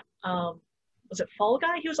 Yeah. Was it Fall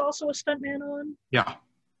Guy? He was also a stuntman on. Yeah.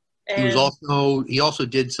 And He also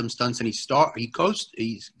did some stunts, and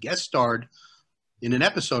he guest starred in an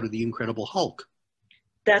episode of The Incredible Hulk.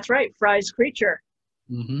 That's right, Fry's Creature.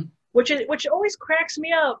 Mm-hmm. Which always cracks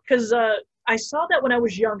me up because I saw that when I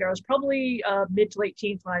was younger. I was probably mid to late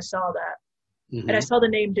teens when I saw that, and I saw the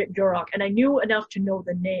name Dick Durock, and I knew enough to know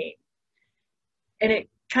the name. And it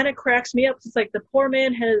kind of cracks me up. It's like the poor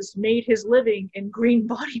man has made his living in green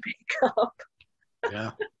body makeup.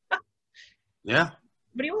 Yeah. Yeah.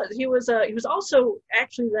 But he was also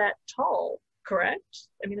actually that tall, correct?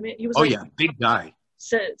 I mean, he was. Oh yeah, big guy.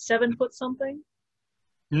 7 foot something.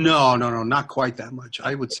 No, not quite that much.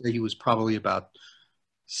 I would say he was probably about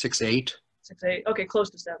 6'8". 6'8". Okay,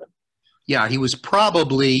 close to 7. Yeah, he was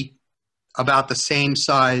probably about the same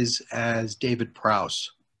size as David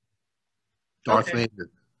Prowse, Darth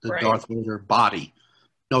Vader, the Darth Vader body.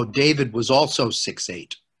 No, David was also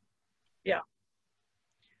 6'8". Yeah.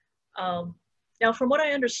 Now, from what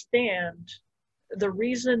I understand, the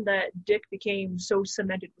reason that Dick became so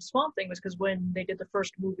cemented with Swamp Thing was because when they did the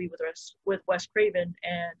first movie with Wes Craven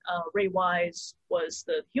and Ray Wise was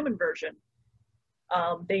the human version,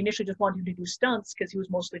 they initially just wanted him to do stunts because he was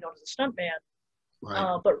mostly known as a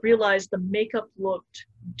stuntman, but realized the makeup looked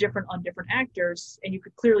different on different actors, and you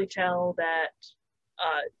could clearly tell that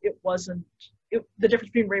it wasn't the difference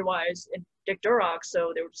between Ray Wise and Dick Durock,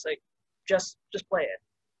 so they were just like, just play it.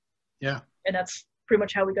 Yeah. And that's pretty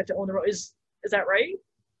much how we got to own the role. Is that right?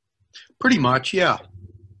 Pretty much, yeah.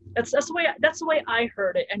 That's the way I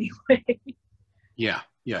heard it anyway. Yeah.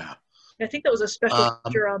 I think that was a special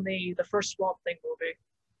feature on the first Swamp Thing movie.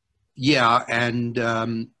 Yeah,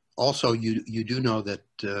 and also you do know that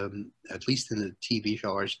at least in the TV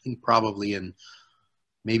show, I think probably in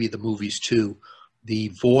maybe the movies too, the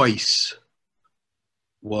voice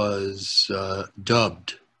was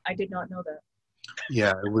dubbed. I did not know that.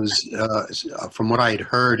 Yeah, it was, from what I had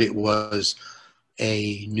heard, it was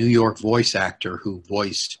a New York voice actor who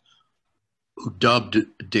dubbed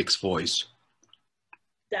Dick's voice.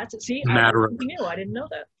 That's it. See, I didn't know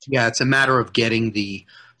that. Yeah, it's a matter of getting the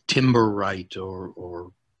timbre right,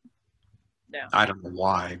 or I don't know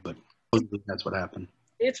why, but that's what happened.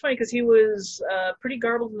 It's funny because he was pretty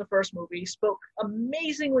garbled in the first movie. He spoke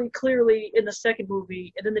amazingly clearly in the second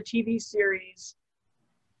movie, and then the TV series,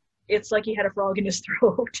 it's like he had a frog in his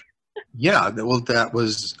throat. Yeah, well, that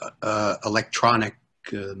was electronic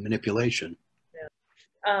manipulation.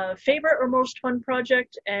 Yeah. Favorite or most fun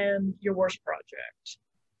project, and your worst project?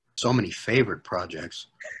 So many favorite projects.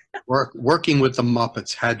 Working with the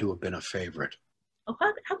Muppets had to have been a favorite. Oh,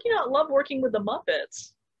 how can you not love working with the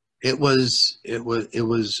Muppets? It was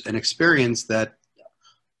an experience that,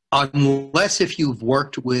 unless if you've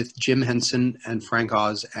worked with Jim Henson and Frank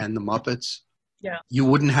Oz and the Muppets, yeah, you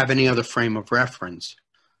wouldn't have any other frame of reference,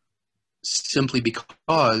 simply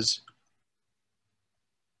because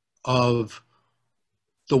of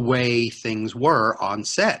the way things were on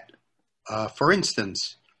set. For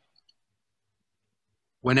instance,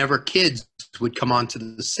 whenever kids would come onto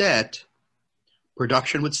the set,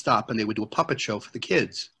 production would stop and they would do a puppet show for the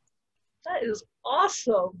kids. That is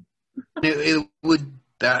awesome.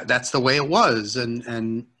 That's the way it was.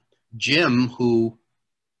 And Jim, who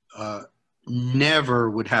never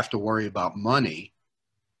would have to worry about money,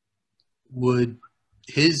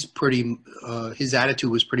 his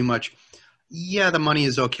attitude was pretty much, yeah, the money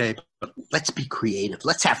is okay, but let's be creative.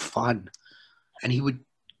 Let's have fun. And he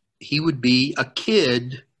would be a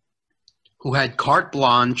kid who had carte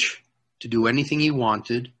blanche to do anything he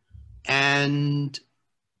wanted, and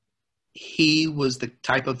he was the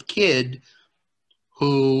type of kid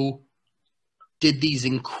who did these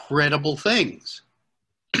incredible things.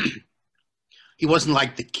 He wasn't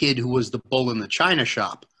like the kid who was the bull in the china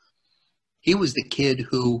shop. He was the kid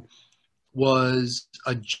who was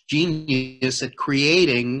a genius at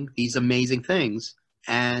creating these amazing things,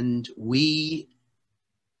 and we,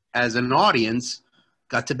 as an audience,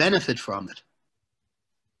 got to benefit from it.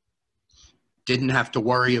 Didn't have to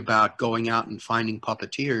worry about going out and finding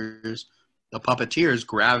puppeteers. The puppeteers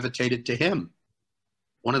gravitated to him.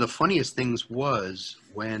 One of the funniest things was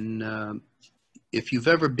when, if you've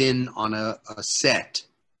ever been on a set,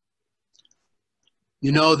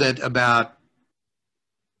 you know that about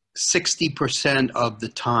 60% of the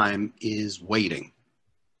time is waiting.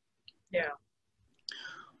 Yeah.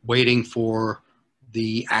 Waiting for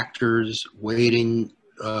the actors, waiting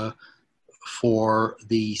for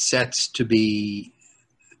the sets to be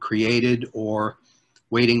created, or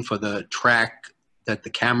waiting for the track that the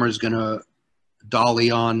camera's going to dolly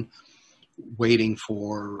on, waiting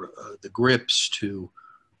for the grips to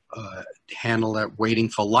handle that, waiting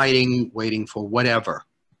for lighting, waiting for whatever.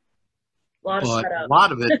 But a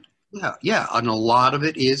lot of it, yeah, and a lot of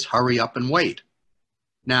it is hurry up and wait.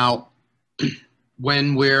 Now,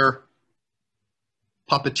 when we're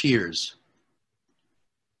puppeteers,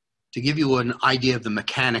 to give you an idea of the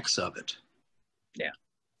mechanics of it. Yeah.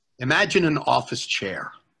 Imagine an office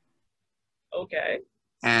chair. Okay.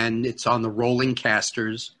 And it's on the rolling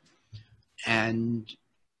casters, and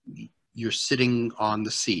you're sitting on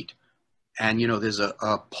the seat. And, you know, there's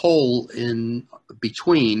a pole in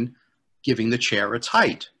between giving the chair its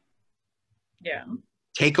height. Yeah.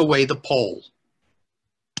 Take away the pole.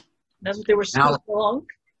 That's what they were so long.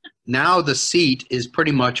 Now the seat is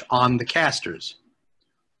pretty much on the casters.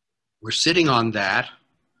 We're sitting on that.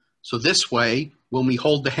 So this way, when we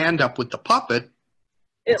hold the hand up with the puppet,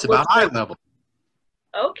 it's about eye level.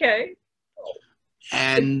 Okay.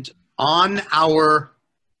 And on our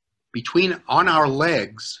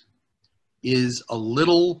legs is a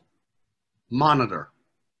little monitor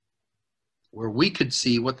where we could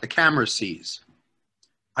see what the camera sees.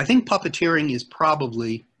 I think puppeteering is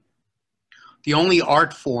probably the only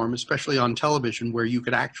art form, especially on television, where you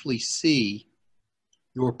could actually see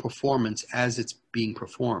your performance as it's being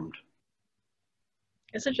performed.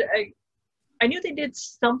 Essentially, I knew they did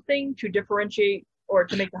something to differentiate or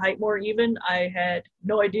to make the height more even. I had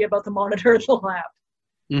no idea about the monitor in the lab.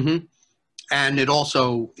 Mm-hmm. And it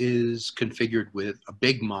also is configured with a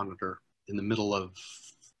big monitor in the middle of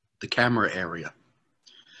the camera area.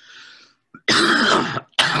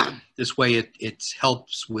 This way it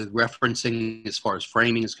helps with referencing as far as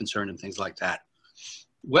framing is concerned and things like that.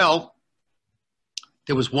 Well,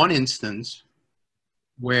 there was one instance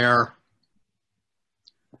where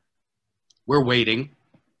we're waiting,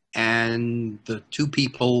 and the two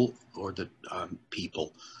people, or the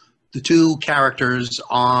two characters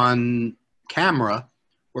on camera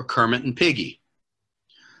were Kermit and Piggy.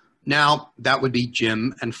 Now, that would be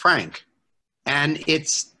Jim and Frank. And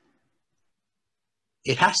it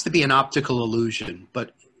has to be an optical illusion,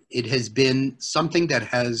 but it has been something that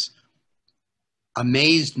has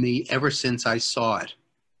amazed me ever since I saw it.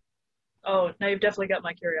 Oh, now you've definitely got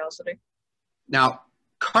my curiosity. Now,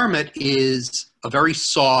 Kermit is a very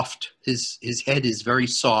soft, his head is very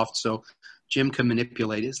soft, so Jim can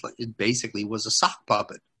manipulate it. It basically was a sock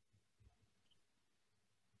puppet.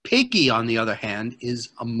 Piggy, on the other hand, is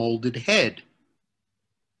a molded head.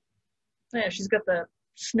 Yeah, she's got the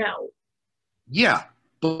snout. Yeah,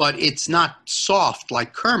 but it's not soft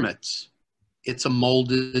like Kermit's. It's a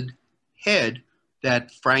molded head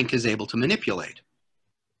that Frank is able to manipulate.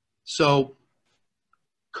 So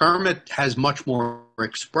Kermit has much more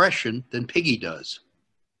expression than Piggy does.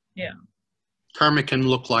 Yeah. Kermit can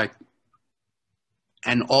look like,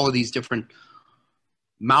 and all of these different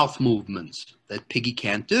mouth movements that Piggy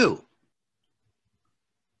can't do.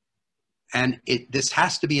 And this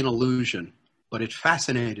has to be an illusion, but it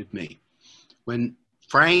fascinated me. When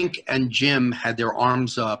Frank and Jim had their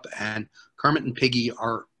arms up and Kermit and Piggy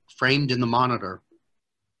are framed in the monitor,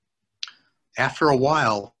 after a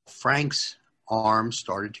while, Frank's arm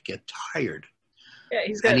started to get tired. Yeah,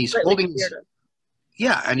 he's got and he's holding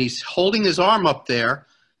he's holding his arm up there,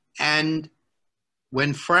 and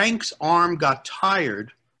when Frank's arm got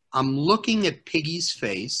tired, I'm looking at Piggy's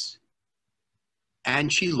face,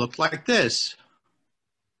 and she looked like this.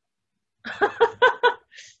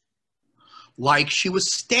 Like she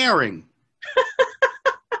was staring.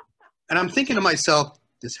 And I'm thinking to myself,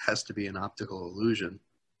 this has to be an optical illusion.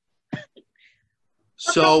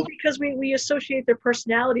 So because we associate their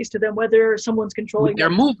personalities to them, whether someone's controlling their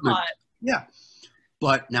them movement. or not. Yeah.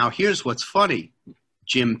 But now here's what's funny.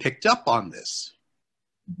 Jim picked up on this.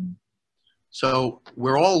 Mm-hmm. So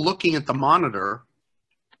we're all looking at the monitor,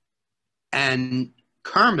 and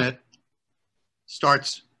Kermit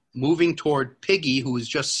starts moving toward Piggy, who is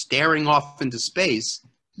just staring off into space.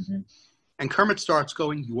 Mm-hmm. And Kermit starts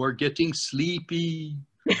going, "You're getting sleepy.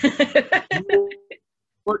 You're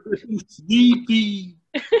getting sleepy."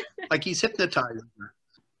 Like he's hypnotizing her.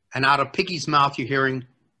 And out of Piggy's mouth, you're hearing,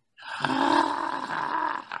 "Ah."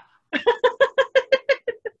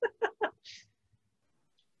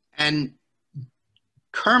 And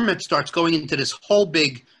Kermit starts going into this whole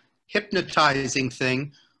big hypnotizing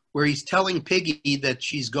thing where he's telling Piggy that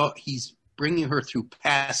he's bringing her through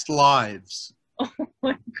past lives. Oh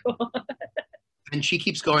my God. And she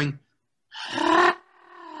keeps going,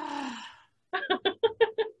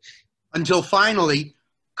 until finally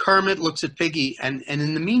Kermit looks at Piggy, and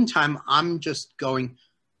in the meantime, I'm just going,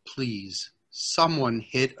 please, someone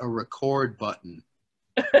hit a record button.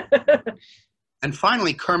 And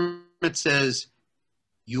finally, Kermit says,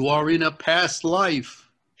 "You are in a past life.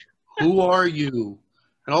 Who are you?"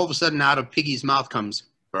 And all of a sudden, out of Piggy's mouth comes,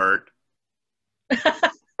 "Bert."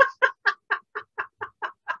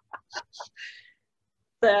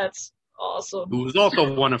 That's awesome. Who was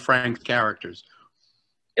also one of Frank's characters.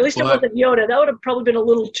 At least it wasn't Yoda. That would have probably been a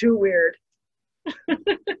little too weird.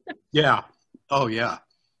 Yeah. Oh, yeah.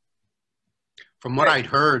 From what I'd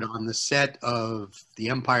heard on the set of The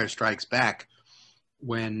Empire Strikes Back,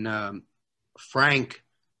 when Frank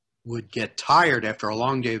would get tired after a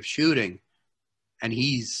long day of shooting, and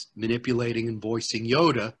he's manipulating and voicing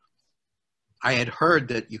Yoda, I had heard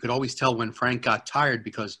that you could always tell when Frank got tired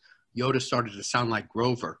because Yoda started to sound like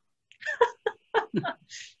Grover.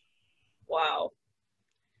 Wow.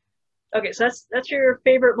 Okay, so that's your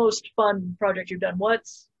favorite, most fun project you've done.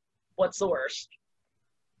 What's the worst?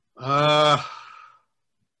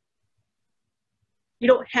 You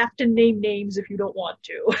don't have to name names if you don't want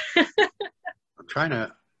to. I'm trying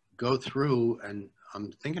to go through, and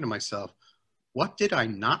I'm thinking to myself, what did I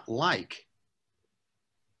not like?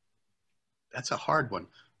 That's a hard one.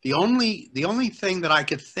 The only thing that I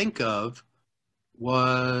could think of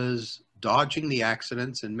was dodging the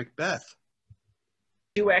accidents in Macbeth.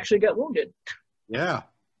 You actually got wounded. Yeah,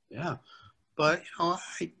 yeah. But,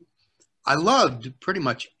 I loved pretty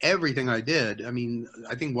much everything I did. I mean,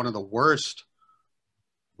 I think one of the worst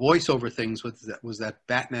voiceover things was that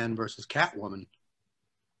Batman versus Catwoman.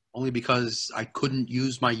 Only because I couldn't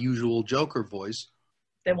use my usual Joker voice.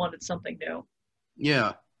 They wanted something new.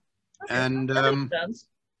 Yeah. Okay, and that makes sense.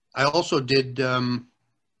 I also did another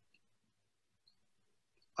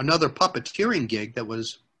puppeteering gig that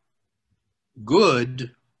was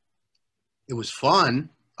good. It was fun.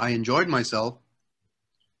 I enjoyed myself.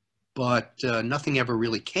 But nothing ever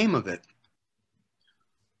really came of it.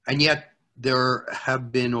 And yet there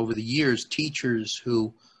have been, over the years, teachers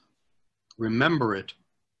who remember it.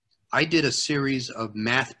 I did a series of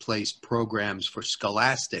math place programs for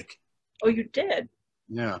Scholastic. Oh, you did?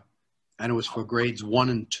 Yeah. And it was for grades 1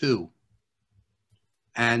 and 2.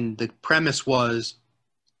 And the premise was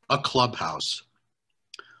a clubhouse.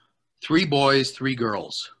 3 boys, 3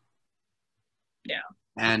 girls. Yeah.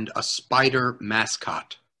 And a spider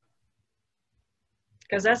mascot.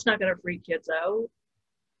 Because that's not going to freak kids out.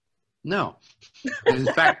 No. In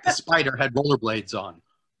fact, the spider had rollerblades on.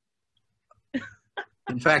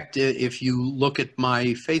 In fact, if you look at my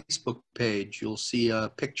Facebook page, you'll see a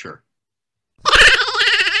picture.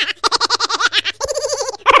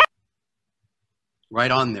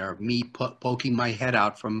 Right on there, me poking my head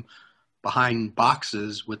out from behind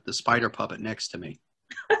boxes with the spider puppet next to me.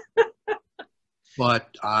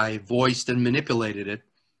 But I voiced and manipulated it,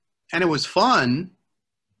 and it was fun,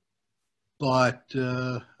 but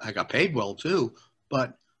I got paid well too,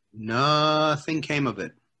 but nothing came of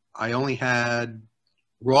it. I only had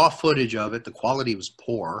raw footage of it. The quality was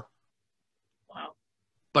poor. Wow.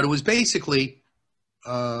 But it was basically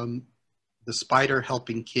the spider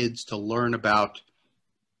helping kids to learn about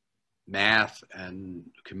math and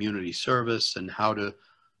community service and how to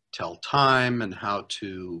tell time and how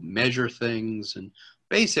to measure things and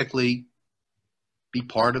basically be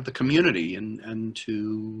part of the community and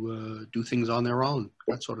to do things on their own,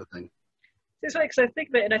 that sort of thing. It's like, 'cause I think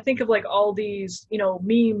of it, and I think of like all these, you know,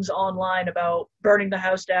 memes online about burning the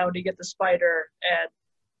house down to get the spider, and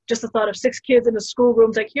just the thought of 6 kids in a schoolroom,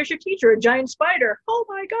 it's like, here's your teacher, a giant spider. Oh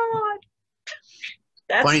my God.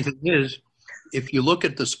 That's... Funny thing is, if you look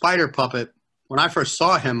at the spider puppet, when I first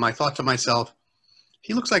saw him, I thought to myself,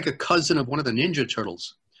 he looks like a cousin of one of the Ninja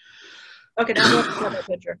Turtles. Okay, now I'm looking at that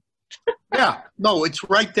picture. Yeah, no, it's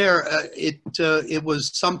right there. It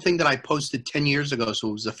was something that I posted 10 years ago, so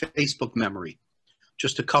it was a Facebook memory,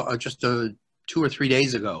 just 2 or 3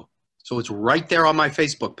 days ago. So it's right there on my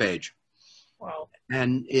Facebook page. Wow.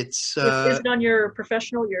 And it's... is it on your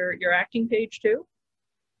professional, your acting page too?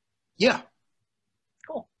 Yeah.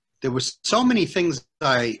 Cool. There were so many things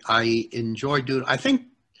I enjoyed doing. I think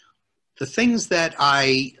the things that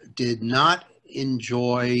I did not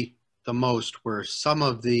enjoy the most were some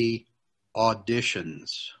of the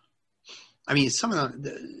auditions. I mean, some of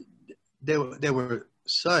them, they were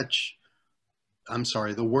such, I'm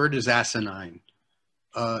sorry, the word is asinine.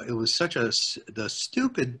 It was such the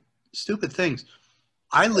stupid things.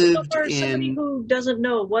 I lived for in... somebody who doesn't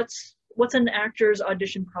know, what's an actor's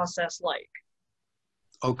audition process like?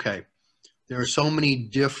 Okay. There are so many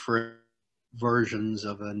different versions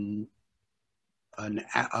of an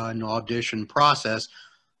audition process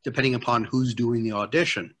depending upon who's doing the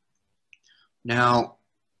audition. Now,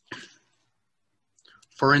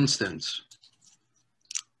 for instance,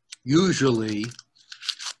 usually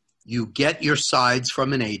you get your sides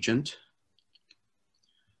from an agent,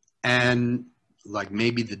 and like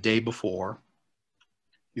maybe the day before,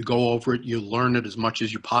 you go over it, you learn it as much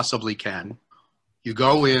as you possibly can. You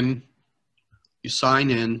go in, you sign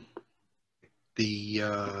in,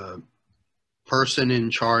 the person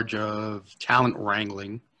in charge of talent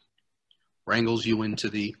wrangling wrangles you into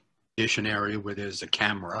the audition area where there's a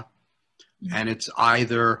camera, and it's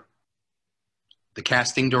either the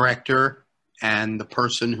casting director and the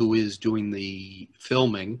person who is doing the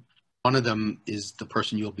filming. One of them is the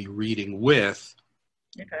person you'll be reading with.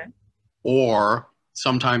 Okay. Or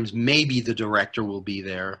sometimes maybe the director will be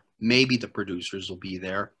there, maybe the producers will be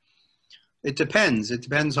there. It depends. It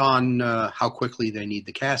depends on how quickly they need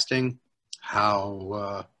the casting,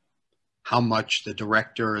 how much the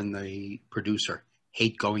director and the producer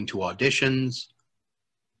hate going to auditions.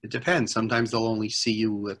 It depends. Sometimes they'll only see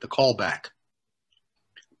you at the callback.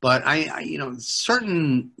 But I you know,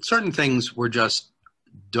 certain things were just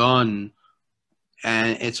done,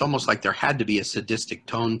 and it's almost like there had to be a sadistic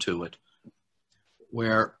tone to it.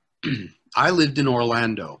 Where I lived in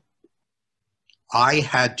Orlando, I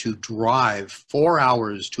had to drive 4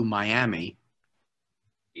 hours to Miami.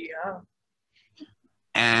 Yeah.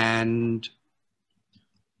 And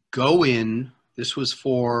go in. This was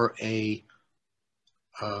for a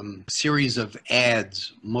series of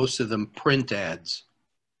ads, most of them print ads.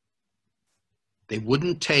 They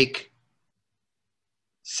wouldn't take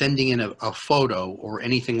sending in a photo or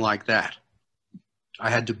anything like that. I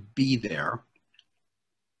had to be there.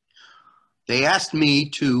 They asked me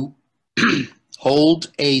to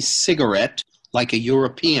hold a cigarette like a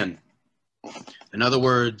European. In other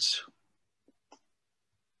words,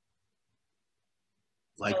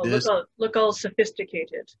 like this. Look all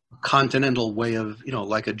sophisticated. Continental way of, you know,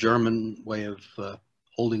 like a German way of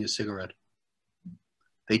holding a cigarette.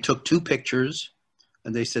 They took 2 pictures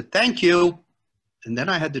and they said, thank you. And then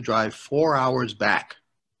I had to drive 4 hours back.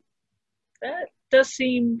 That does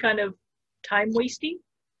seem kind of time wasting.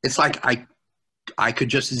 It's like I could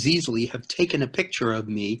just as easily have taken a picture of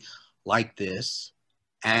me like this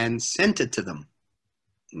and sent it to them.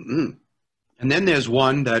 Mm-mm. And then there's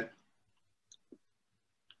one that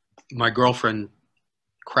my girlfriend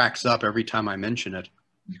cracks up every time I mention it.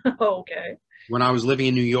 Okay. When I was living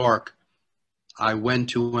in New York, I went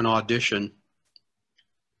to an audition,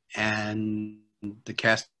 and the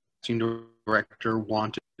casting director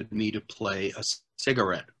wanted me to play a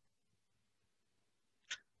cigarette.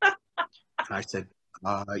 And I said,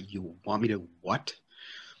 you want me to what?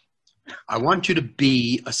 I want you to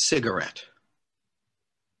be a cigarette.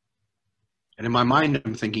 And in my mind,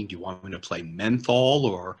 I'm thinking, do you want me to play menthol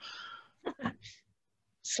or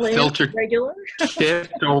Slam filtered regular?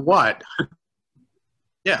 kit or what?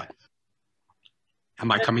 Yeah.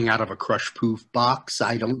 Am I coming out of a crush-proof box?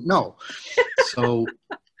 I don't know. So,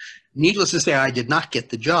 needless to say, I did not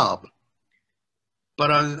get the job.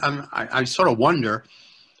 But I sort of wonder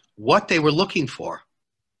what they were looking for.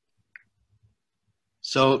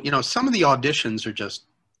 So, some of the auditions are just,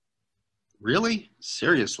 really?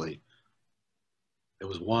 Seriously? There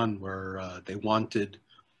was one where they wanted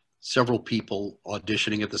several people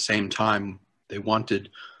auditioning at the same time. They wanted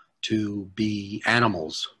to be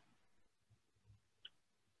animals.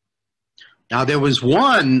 Now, there was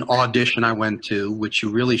one audition I went to, which you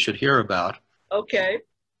really should hear about. Okay.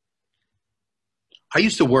 I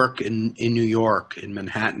used to work in New York, in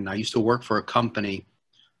Manhattan. I used to work for a company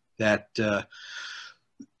that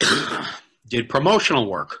did promotional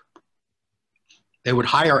work. They would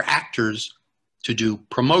hire actors to do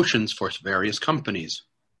promotions for various companies.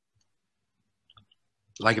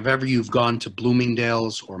 Like if ever you've gone to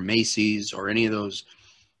Bloomingdale's or Macy's or any of those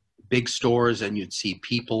big stores and you'd see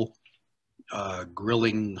people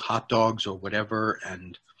grilling hot dogs or whatever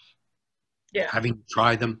and having to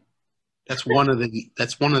try them. That's one of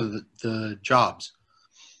the jobs.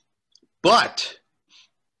 But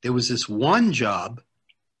there was this one job.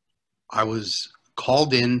 I was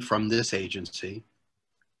called in from this agency,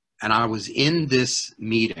 and I was in this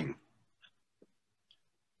meeting,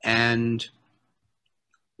 and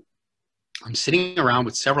I'm sitting around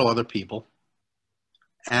with several other people,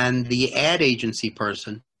 and the ad agency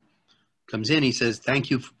person comes in. He says, "Thank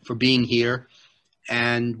you for being here,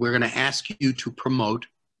 and we're going to ask you to promote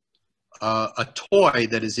a toy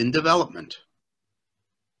that is in development."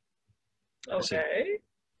 Okay.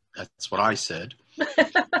 That's what I said.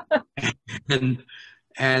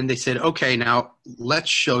 and they said, "Okay, now let's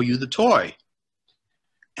show you the toy."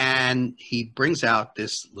 And he brings out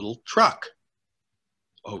this little truck.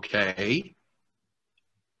 Okay.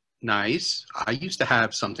 Nice. I used to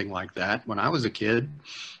have something like that when I was a kid.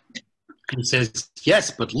 And he says,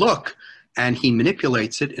 "Yes, but look." And he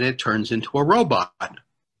manipulates it and it turns into a robot.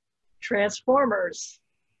 Transformers.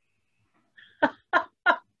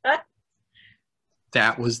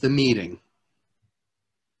 That was the meeting.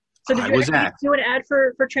 So did you actually do an ad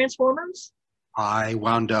for Transformers? I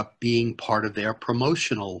wound up being part of their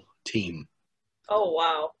promotional team. Oh,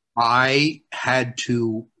 wow. I had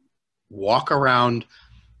to walk around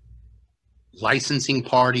licensing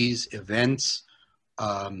parties, events,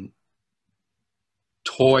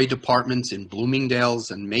 toy departments in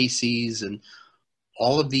Bloomingdale's and Macy's and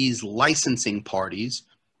all of these licensing parties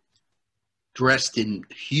dressed in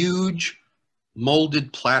huge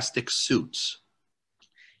molded plastic suits.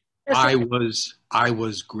 I was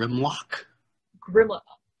Grimlock. Grimlock.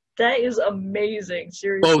 That is amazing.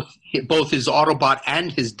 Seriously. Both his Autobot and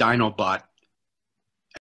his Dinobot.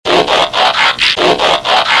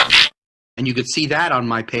 And you could see that on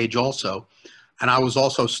my page also. And I was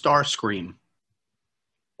also Starscream.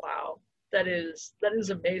 Wow. That is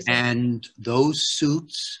amazing. And those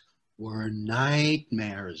suits were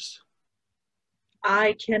nightmares.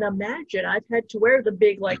 I can imagine. I've had to wear the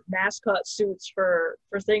big mascot suits for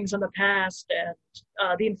things in the past, and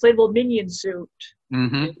the inflatable minion suit.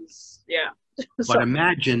 Mm-hmm. Yeah. But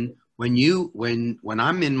imagine when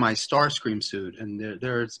I'm in my Starscream suit, and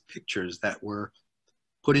there's pictures that were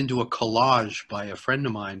put into a collage by a friend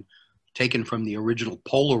of mine, taken from the original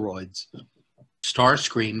Polaroids.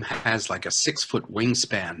 Starscream has like a 6-foot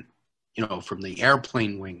wingspan, from the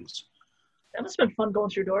airplane wings. That must have been fun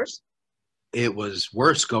going through doors. It was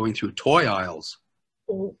worse going through toy aisles.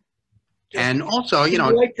 Oh, and also,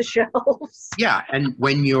 like the shelves. Yeah, and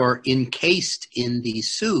when you're encased in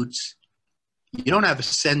these suits, you don't have a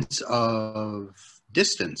sense of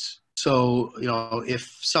distance. So,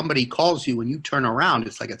 if somebody calls you and you turn around,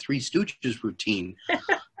 it's like a Three Stooges routine.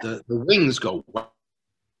 the wings go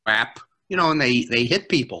whap, and they hit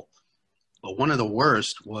people. But one of the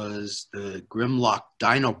worst was the Grimlock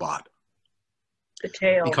Dinobot. The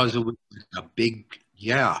tail. Because it was a big,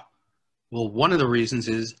 Well, one of the reasons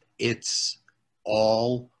is it's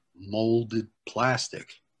all molded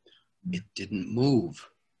plastic. It didn't move.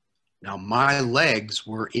 Now, my legs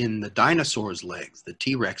were in the dinosaur's legs, the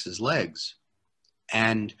T-Rex's legs.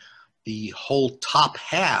 And the whole top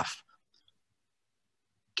half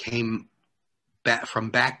came back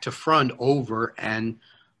from back to front over, and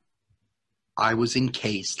I was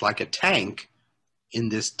encased like a tank in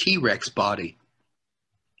this T-Rex body.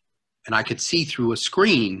 And I could see through a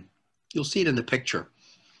screen. You'll see it in the picture.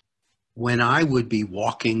 When I would be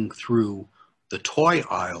walking through the toy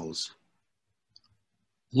aisles,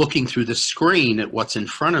 looking through the screen at what's in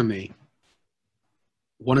front of me,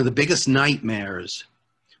 one of the biggest nightmares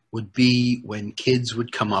would be when kids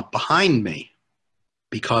would come up behind me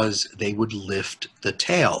because they would lift the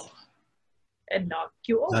tail. And knock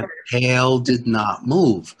you over. The tail did not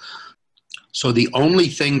move. So the only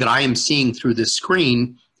thing that I am seeing through this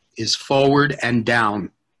screen is forward and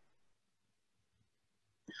down.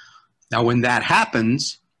 Now, when that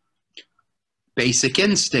happens, basic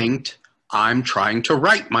instinct, I'm trying to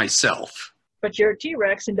right myself. But you're a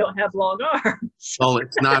T-Rex and don't have long arms. Well,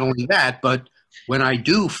 it's not only that, but when I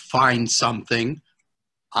do find something,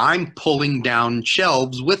 I'm pulling down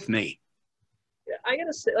shelves with me. I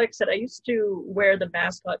gotta say, like I said, I used to wear the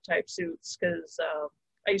mascot type suits because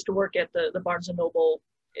I used to work at the Barnes & Noble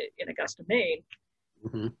in Augusta, Maine.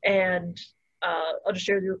 Mm-hmm. And I'll just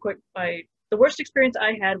share with you real quick. The worst experience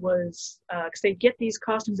I had was because they get these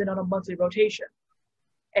costumes in on a monthly rotation.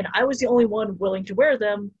 And I was the only one willing to wear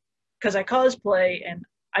them because I cosplay and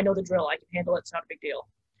I know the drill. I can handle it. It's not a big deal.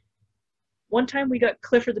 One time we got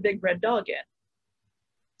Clifford the Big Red Dog in.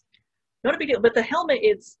 Not a big deal, but the helmet,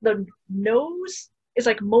 the nose is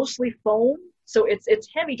like mostly foam. So it's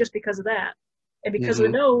heavy just because of that. And because of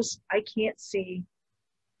the nose, I can't see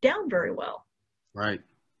down very well. Right.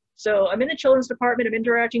 So I'm in the children's department. I'm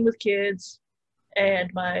interacting with kids.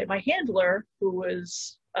 And my handler, who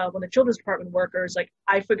was one of the children's department workers, like,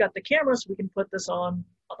 I forgot the camera so we can put this on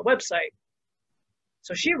the website.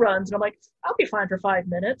 So she runs, and I'm like, I'll be fine for 5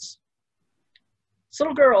 minutes. This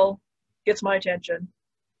little girl gets my attention.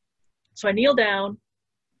 So I kneel down,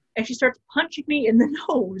 and she starts punching me in the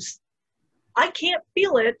nose. I can't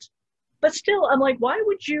feel it, but still, I'm like, why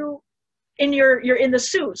would you? And you're in the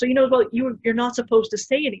suit, so you know, well, you're not supposed to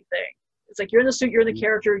say anything. It's like you're in the suit, you're in the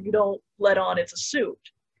character, you don't let on it's a suit.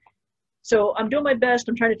 So I'm doing my best.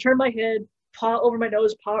 I'm trying to turn my head, paw over my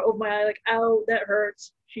nose, paw over my eye, like, ow, that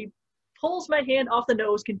hurts. She pulls my hand off the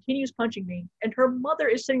nose, continues punching me, and her mother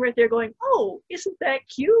is sitting right there going, oh, isn't that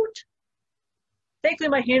cute? Thankfully,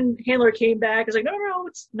 my handler came back. I was like, no,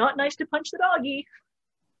 it's not nice to punch the doggy.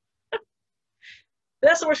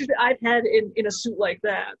 That's the worst I've had in a suit like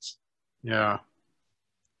that. Yeah.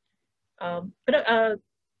 But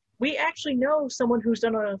we actually know someone who's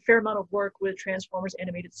done a fair amount of work with Transformers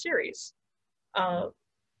animated series.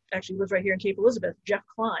 Actually lives right here in Cape Elizabeth, Jeff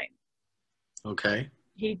Klein. Okay.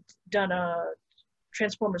 He'd done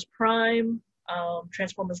Transformers Prime,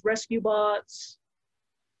 Transformers Rescue Bots.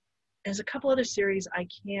 There's a couple other series I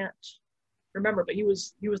can't remember, but he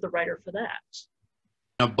was the writer for that.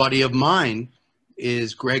 A buddy of mine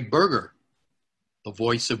is Greg Berger, the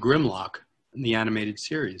voice of Grimlock in the animated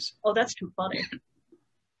series. Oh, that's too funny.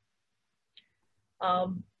 I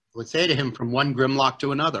would say to him, from one Grimlock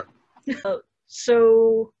to another.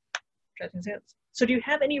 So do you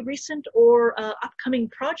have any recent or upcoming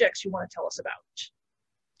projects you want to tell us about?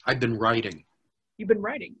 I've been writing. You've been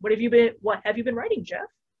writing. What have you been writing, Jeff?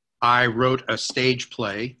 I wrote a stage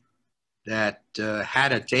play that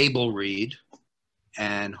had a table read,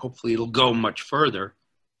 and hopefully it'll go much further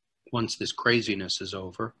once this craziness is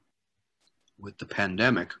over with the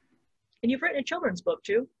pandemic. And you've written a children's book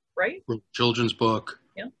too, right? Wrote a children's book.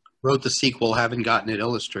 Yeah. Wrote the sequel, haven't gotten it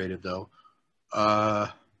illustrated though.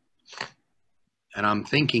 And I'm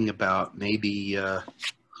thinking about maybe,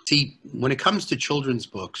 see, when it comes to children's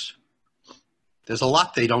books, there's a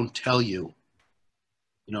lot they don't tell you.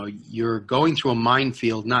 You know, you're going through a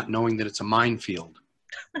minefield not knowing that it's a minefield.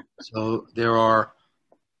 So there are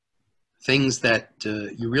things that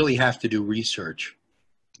you really have to do research.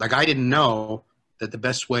 Like, I didn't know that the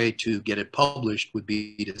best way to get it published would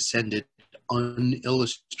be to send it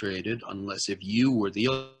unillustrated, unless if you were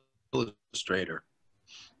the illustrator.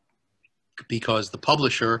 Because the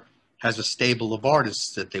publisher has a stable of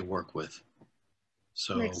artists that they work with.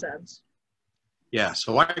 So makes sense. Yeah,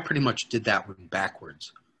 so I pretty much did that one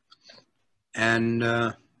backwards. And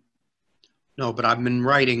no, but I've been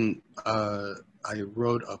writing, I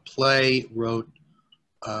wrote a play, wrote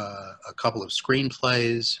a couple of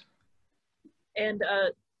screenplays. And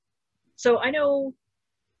so I know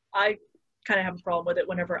I kind of have a problem with it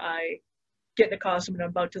whenever I get in a costume and I'm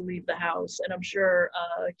about to leave the house. And I'm sure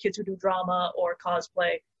kids who do drama or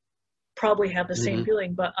cosplay probably have the same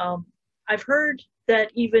feeling. But I've heard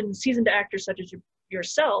that even seasoned actors such as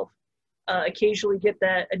yourself occasionally get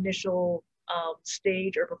that initial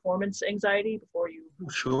stage or performance anxiety before you.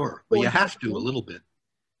 Sure. Well, you have to a little bit.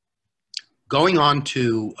 Going on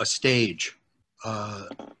to a stage,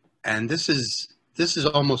 and this has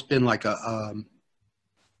almost been like a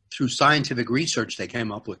through scientific research they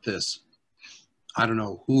came up with this. I don't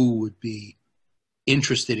know who would be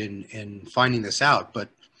interested in finding this out, but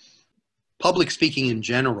public speaking in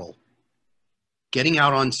general, getting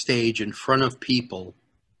out on stage in front of people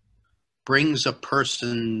brings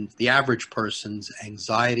the average person's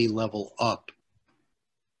anxiety level up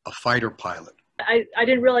a fighter pilot. I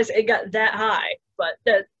didn't realize it got that high, but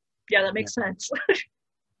that makes sense.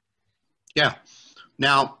 Yeah.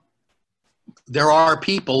 Now, there are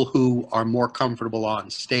people who are more comfortable on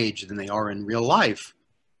stage than they are in real life.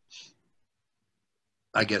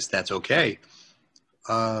 I guess that's okay.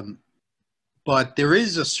 But there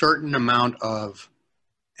is a certain amount of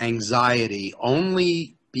anxiety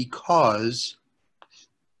only because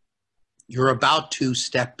you're about to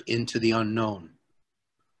step into the unknown.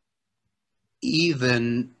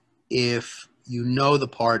 Even if you know the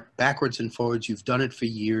part backwards and forwards, you've done it for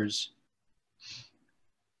years.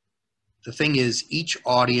 The thing is, each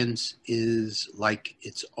audience is like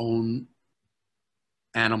its own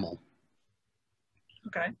animal.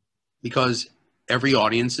 Okay. Because every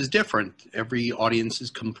audience is different. Every audience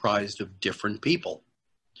is comprised of different people.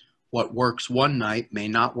 What works one night may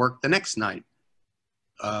not work the next night.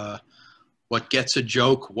 What gets a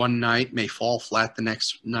joke one night may fall flat the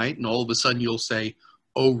next night, and all of a sudden you'll say,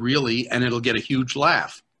 "Oh, really?" and it'll get a huge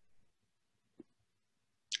laugh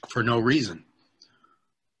for no reason.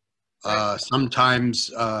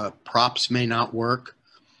 Sometimes props may not work.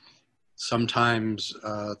 Sometimes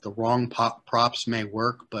the wrong props may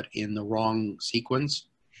work, but in the wrong sequence.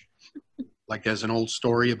 Like there's an old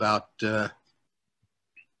story about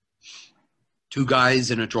two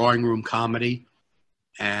guys in a drawing room comedy,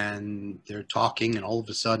 and they're talking, and all of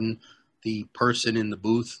a sudden the person in the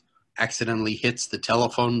booth accidentally hits the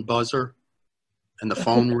telephone buzzer, and the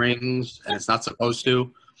phone rings, and it's not supposed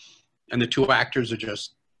to. And the two actors are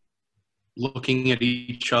just looking at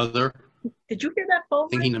each other. Did you hear that phone?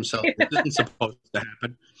 Thinking to themselves, this isn't supposed to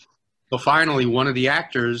happen. So finally, one of the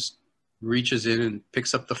actors reaches in and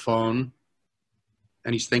picks up the phone,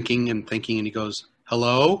 and he's thinking and thinking, and he goes,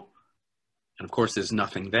 "Hello?" And of course, there's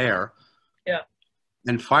nothing there. Yeah.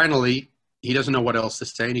 And finally, he doesn't know what else to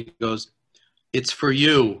say, and he goes, "It's for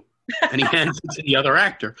you." And he hands it to the other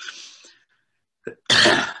actor.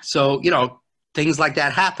 So, things like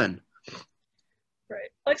that happen. Right.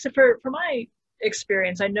 Like I said, for my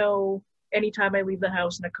experience, I know anytime I leave the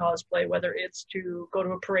house in a cosplay, whether it's to go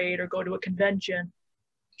to a parade or go to a convention,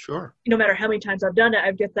 sure, no matter how many times I've done it,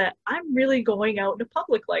 I get that I'm really going out into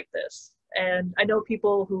public like this. And I know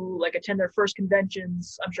people who attend their first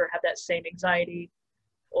conventions, I'm sure have that same anxiety,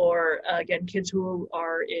 or again, kids who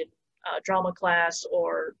are in drama class,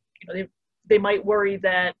 or they might worry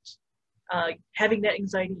that having that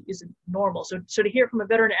anxiety isn't normal. So to hear from a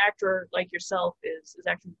veteran actor like yourself is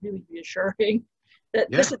actually really reassuring that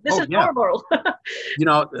this is normal.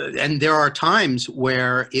 And there are times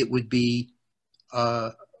where it would be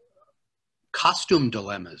costume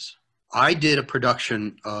dilemmas. I did a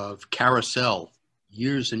production of Carousel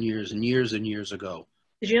years and years and years and years ago.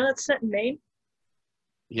 Did you know that's set in Maine?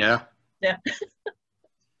 Yeah. Yeah.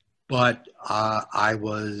 But I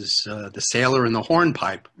was the sailor in the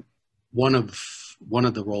hornpipe, one of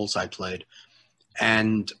the roles I played.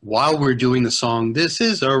 And while we're doing the song, "This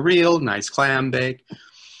is a real nice clam bake,"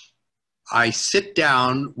 I sit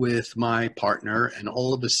down with my partner, and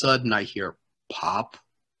all of a sudden I hear pop.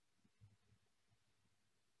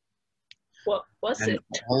 What was and it?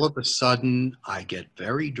 All of a sudden I get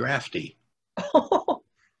very drafty.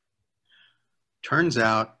 Turns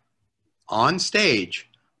out, on stage,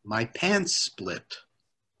 my pants split.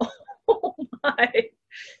 Oh my.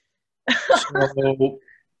 So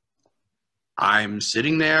I'm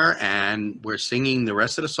sitting there and we're singing the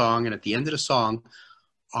rest of the song, and at the end of the song,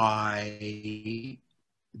 I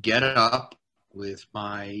get up with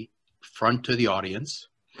my front to the audience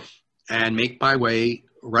and make my way.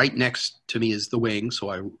 Right next to me is the wing,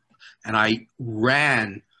 so I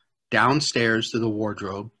ran downstairs to the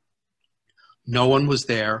wardrobe. No one was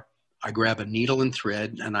there. I grab a needle and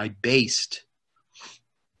thread, and I basted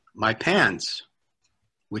my pants,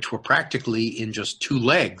 which were practically in just two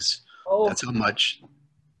legs. Oh. That's how much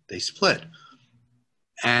they split.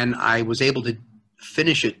 And I was able to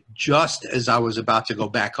finish it just as I was about to go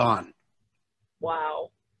back on.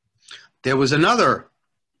 Wow. There was another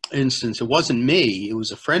instance. It wasn't me. It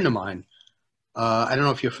was a friend of mine. I don't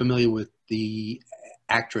know if you're familiar with the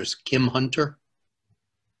actress Kim Hunter.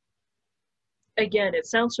 Again, it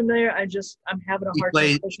sounds familiar. I'm having a hard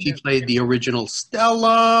time. She played the original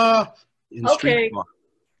Stella in Street Fighter.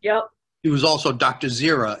 Yep. She was also Dr.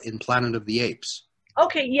 Zira in Planet of the Apes.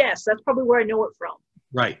 Okay, yes, that's probably where I know it from.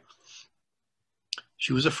 Right.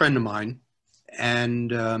 She was a friend of mine,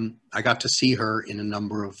 and I got to see her in a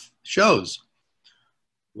number of shows.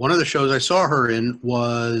 One of the shows I saw her in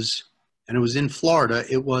was and it was in Florida.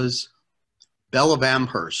 It was Belle of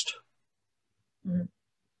Amherst. Mm.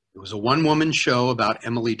 It was a one-woman show about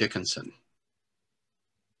Emily Dickinson.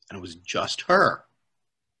 And it was just her.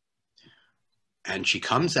 And she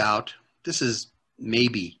comes out. This is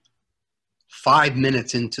maybe 5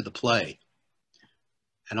 minutes into the play.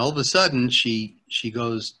 And all of a sudden, she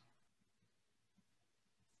goes,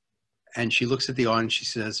 and she looks at the audience. She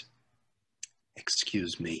says,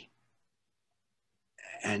 "Excuse me."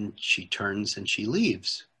 And she turns and she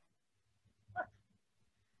leaves.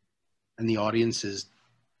 And the audience is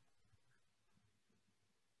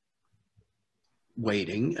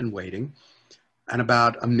waiting and waiting. And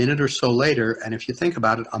about a minute or so later, and if you think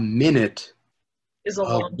about it, a minute is a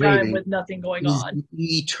long waiting time with nothing going is on.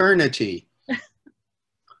 Eternity.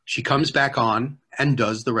 She comes back on and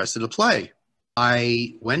does the rest of the play.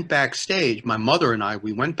 I went backstage, my mother and I,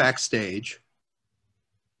 we went backstage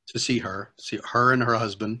to see her and her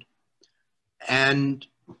husband. And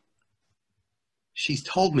she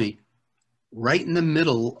told me right in the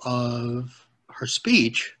middle of her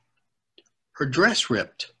speech, her dress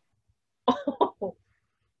ripped. Oh.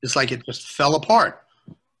 It's like it just fell apart.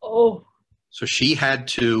 Oh. So she had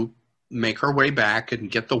to make her way back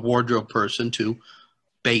and get the wardrobe person to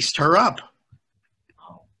baste her up.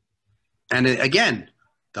 Oh. And again,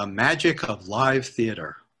 the magic of live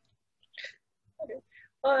theater. Okay.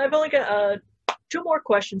 I've only got 2 more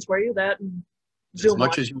questions for you. That and As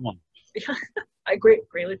much as you want. I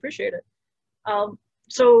greatly appreciate it.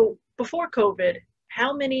 So before COVID,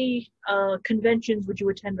 how many conventions would you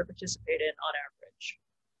attend or participate in on average?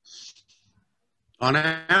 On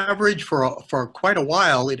average, for quite a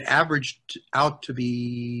while, it averaged out to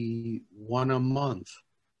be 1 a month.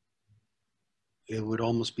 It would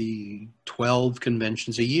almost be 12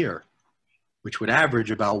 conventions a year, which would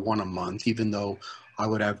average about 1 a month, even though I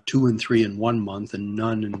would have 2 and 3 in 1 month and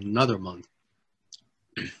none in another month.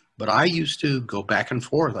 But I used to go back and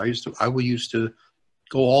forth. I used to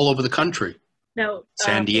go all over the country. Now,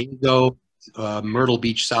 San Diego, Myrtle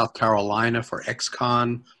Beach, South Carolina for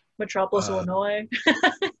XCon. Metropolis, Illinois.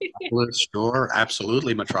 Sure,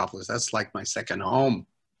 absolutely, Metropolis. That's like my second home.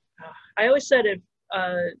 I always said if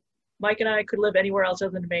Mike and I could live anywhere else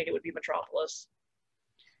other than Maine, it would be Metropolis.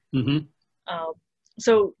 Mm-hmm.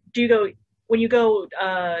 So do you go, when you go,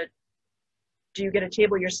 do you get a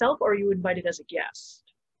table yourself or are you invited as a guest?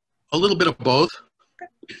 A little bit of both.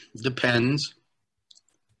 Okay. Depends.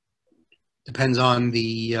 Depends on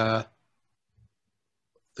the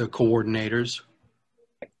coordinators.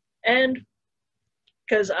 And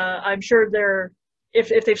because I'm sure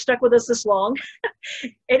if they've stuck with us this long,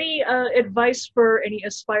 any advice for any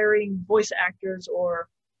aspiring voice actors or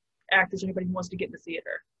actors, anybody who wants to get into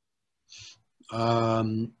theater?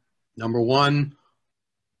 Number 1,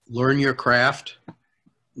 learn your craft.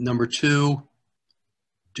 Number 2,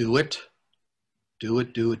 do it. Do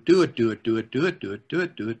it, do it, do it, do it, do it, do it, do it, do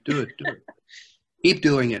it, do it, do it, do it. Keep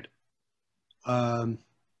doing it.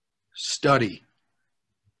 Study.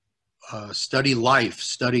 Study life.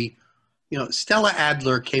 Study, Stella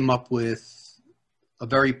Adler came up with a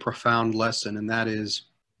very profound lesson, and that is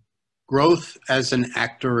growth as an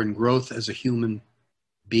actor and growth as a human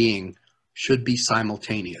being should be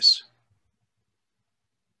simultaneous.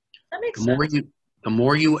 That makes sense. The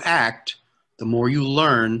more you act, the more you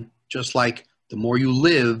learn, just like the more you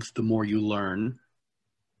live, the more you learn.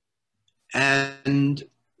 And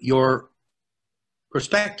your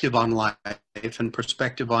perspective on life and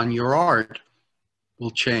perspective on your art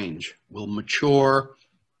will change, will mature.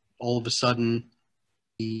 All of a sudden,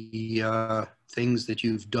 the things that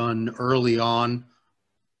you've done early on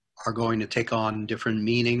are going to take on different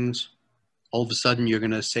meanings. All of a sudden, you're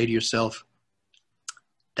going to say to yourself,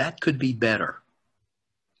 that could be better.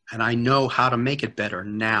 And I know how to make it better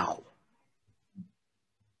now.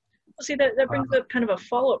 Well, see, that brings up kind of a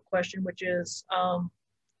follow-up question, which is,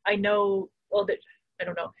 I know, well, I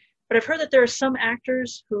don't know, but I've heard that there are some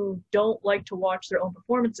actors who don't like to watch their own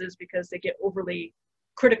performances because they get overly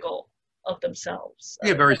critical of themselves.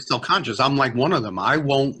 You're very self-conscious. I'm like one of them. I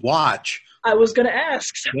won't watch. I was going to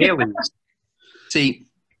ask. See,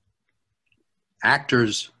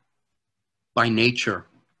 actors by nature.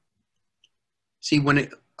 See, when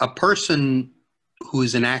a person who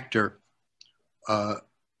is an actor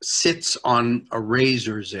sits on a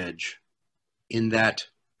razor's edge, in that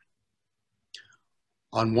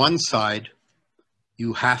on one side,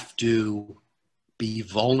 you have to be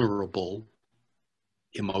vulnerable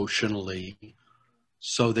emotionally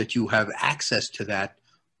so that you have access to that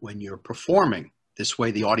when you're performing. This way,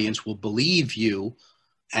 the audience will believe you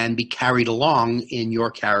and be carried along in your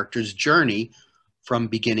character's journey from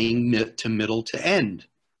beginning to middle to end.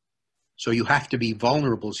 So you have to be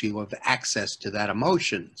vulnerable so you have access to that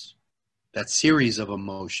emotions, that series of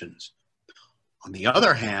emotions. On the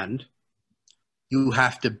other hand, you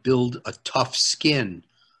have to build a tough skin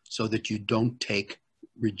so that you don't take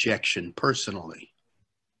rejection personally.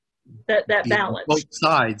 That balance. Both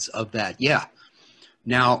sides of that, yeah.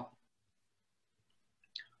 Now,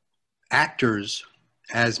 actors,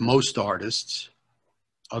 as most artists,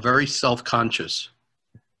 are very self-conscious.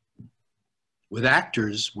 With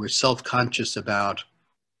actors, we're self-conscious about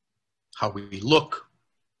how we look,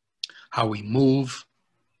 how we move,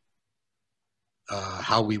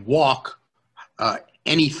 how we walk,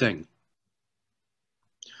 anything.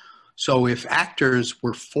 So if actors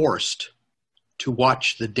were forced to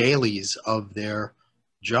watch the dailies of their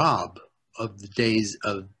job, of the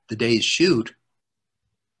day's shoot,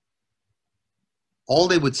 all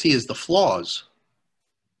they would see is the flaws.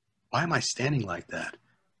 Why am I standing like that?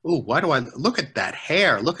 Oh, why do I look at that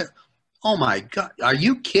hair? Look at, oh my God, are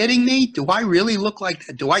you kidding me? Do I really look like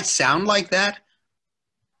that? Do I sound like that?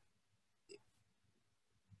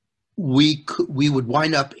 We would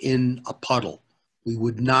wind up in a puddle. We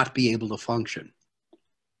would not be able to function.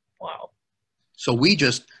 Wow. So we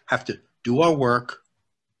just have to do our work.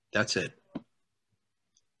 That's it.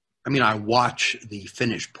 I mean, I watch the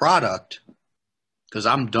finished product because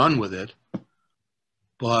I'm done with it,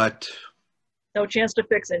 but no chance to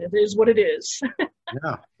fix it. It is what it is.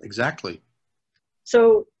 Yeah, exactly.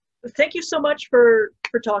 So thank you so much for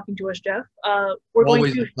talking to us, Jeff. We're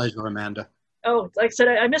always going to, a pleasure, Amanda. Oh, like I said,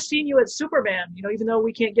 I miss seeing you at Superman, you know, even though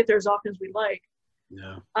we can't get there as often as we'd like.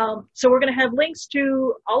 Yeah. So we're going to have links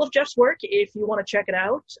to all of Jeff's work if you want to check it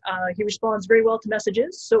out. He responds very well to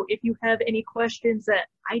messages. So if you have any questions that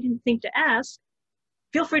I didn't think to ask,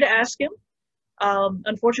 feel free to ask him.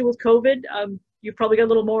 Unfortunately, with COVID, you've probably got a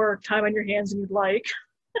little more time on your hands than you'd like.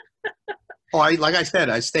 Oh, like I said,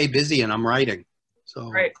 I stay busy and I'm writing. So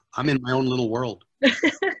right. I'm in my own little world.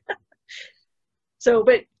 So,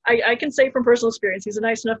 but I can say from personal experience, he's a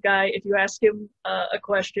nice enough guy. If you ask him a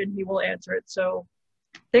question, he will answer it. So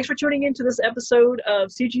thanks for tuning into this episode of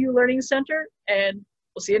CGU Learning Center, and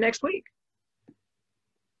we'll see you next week.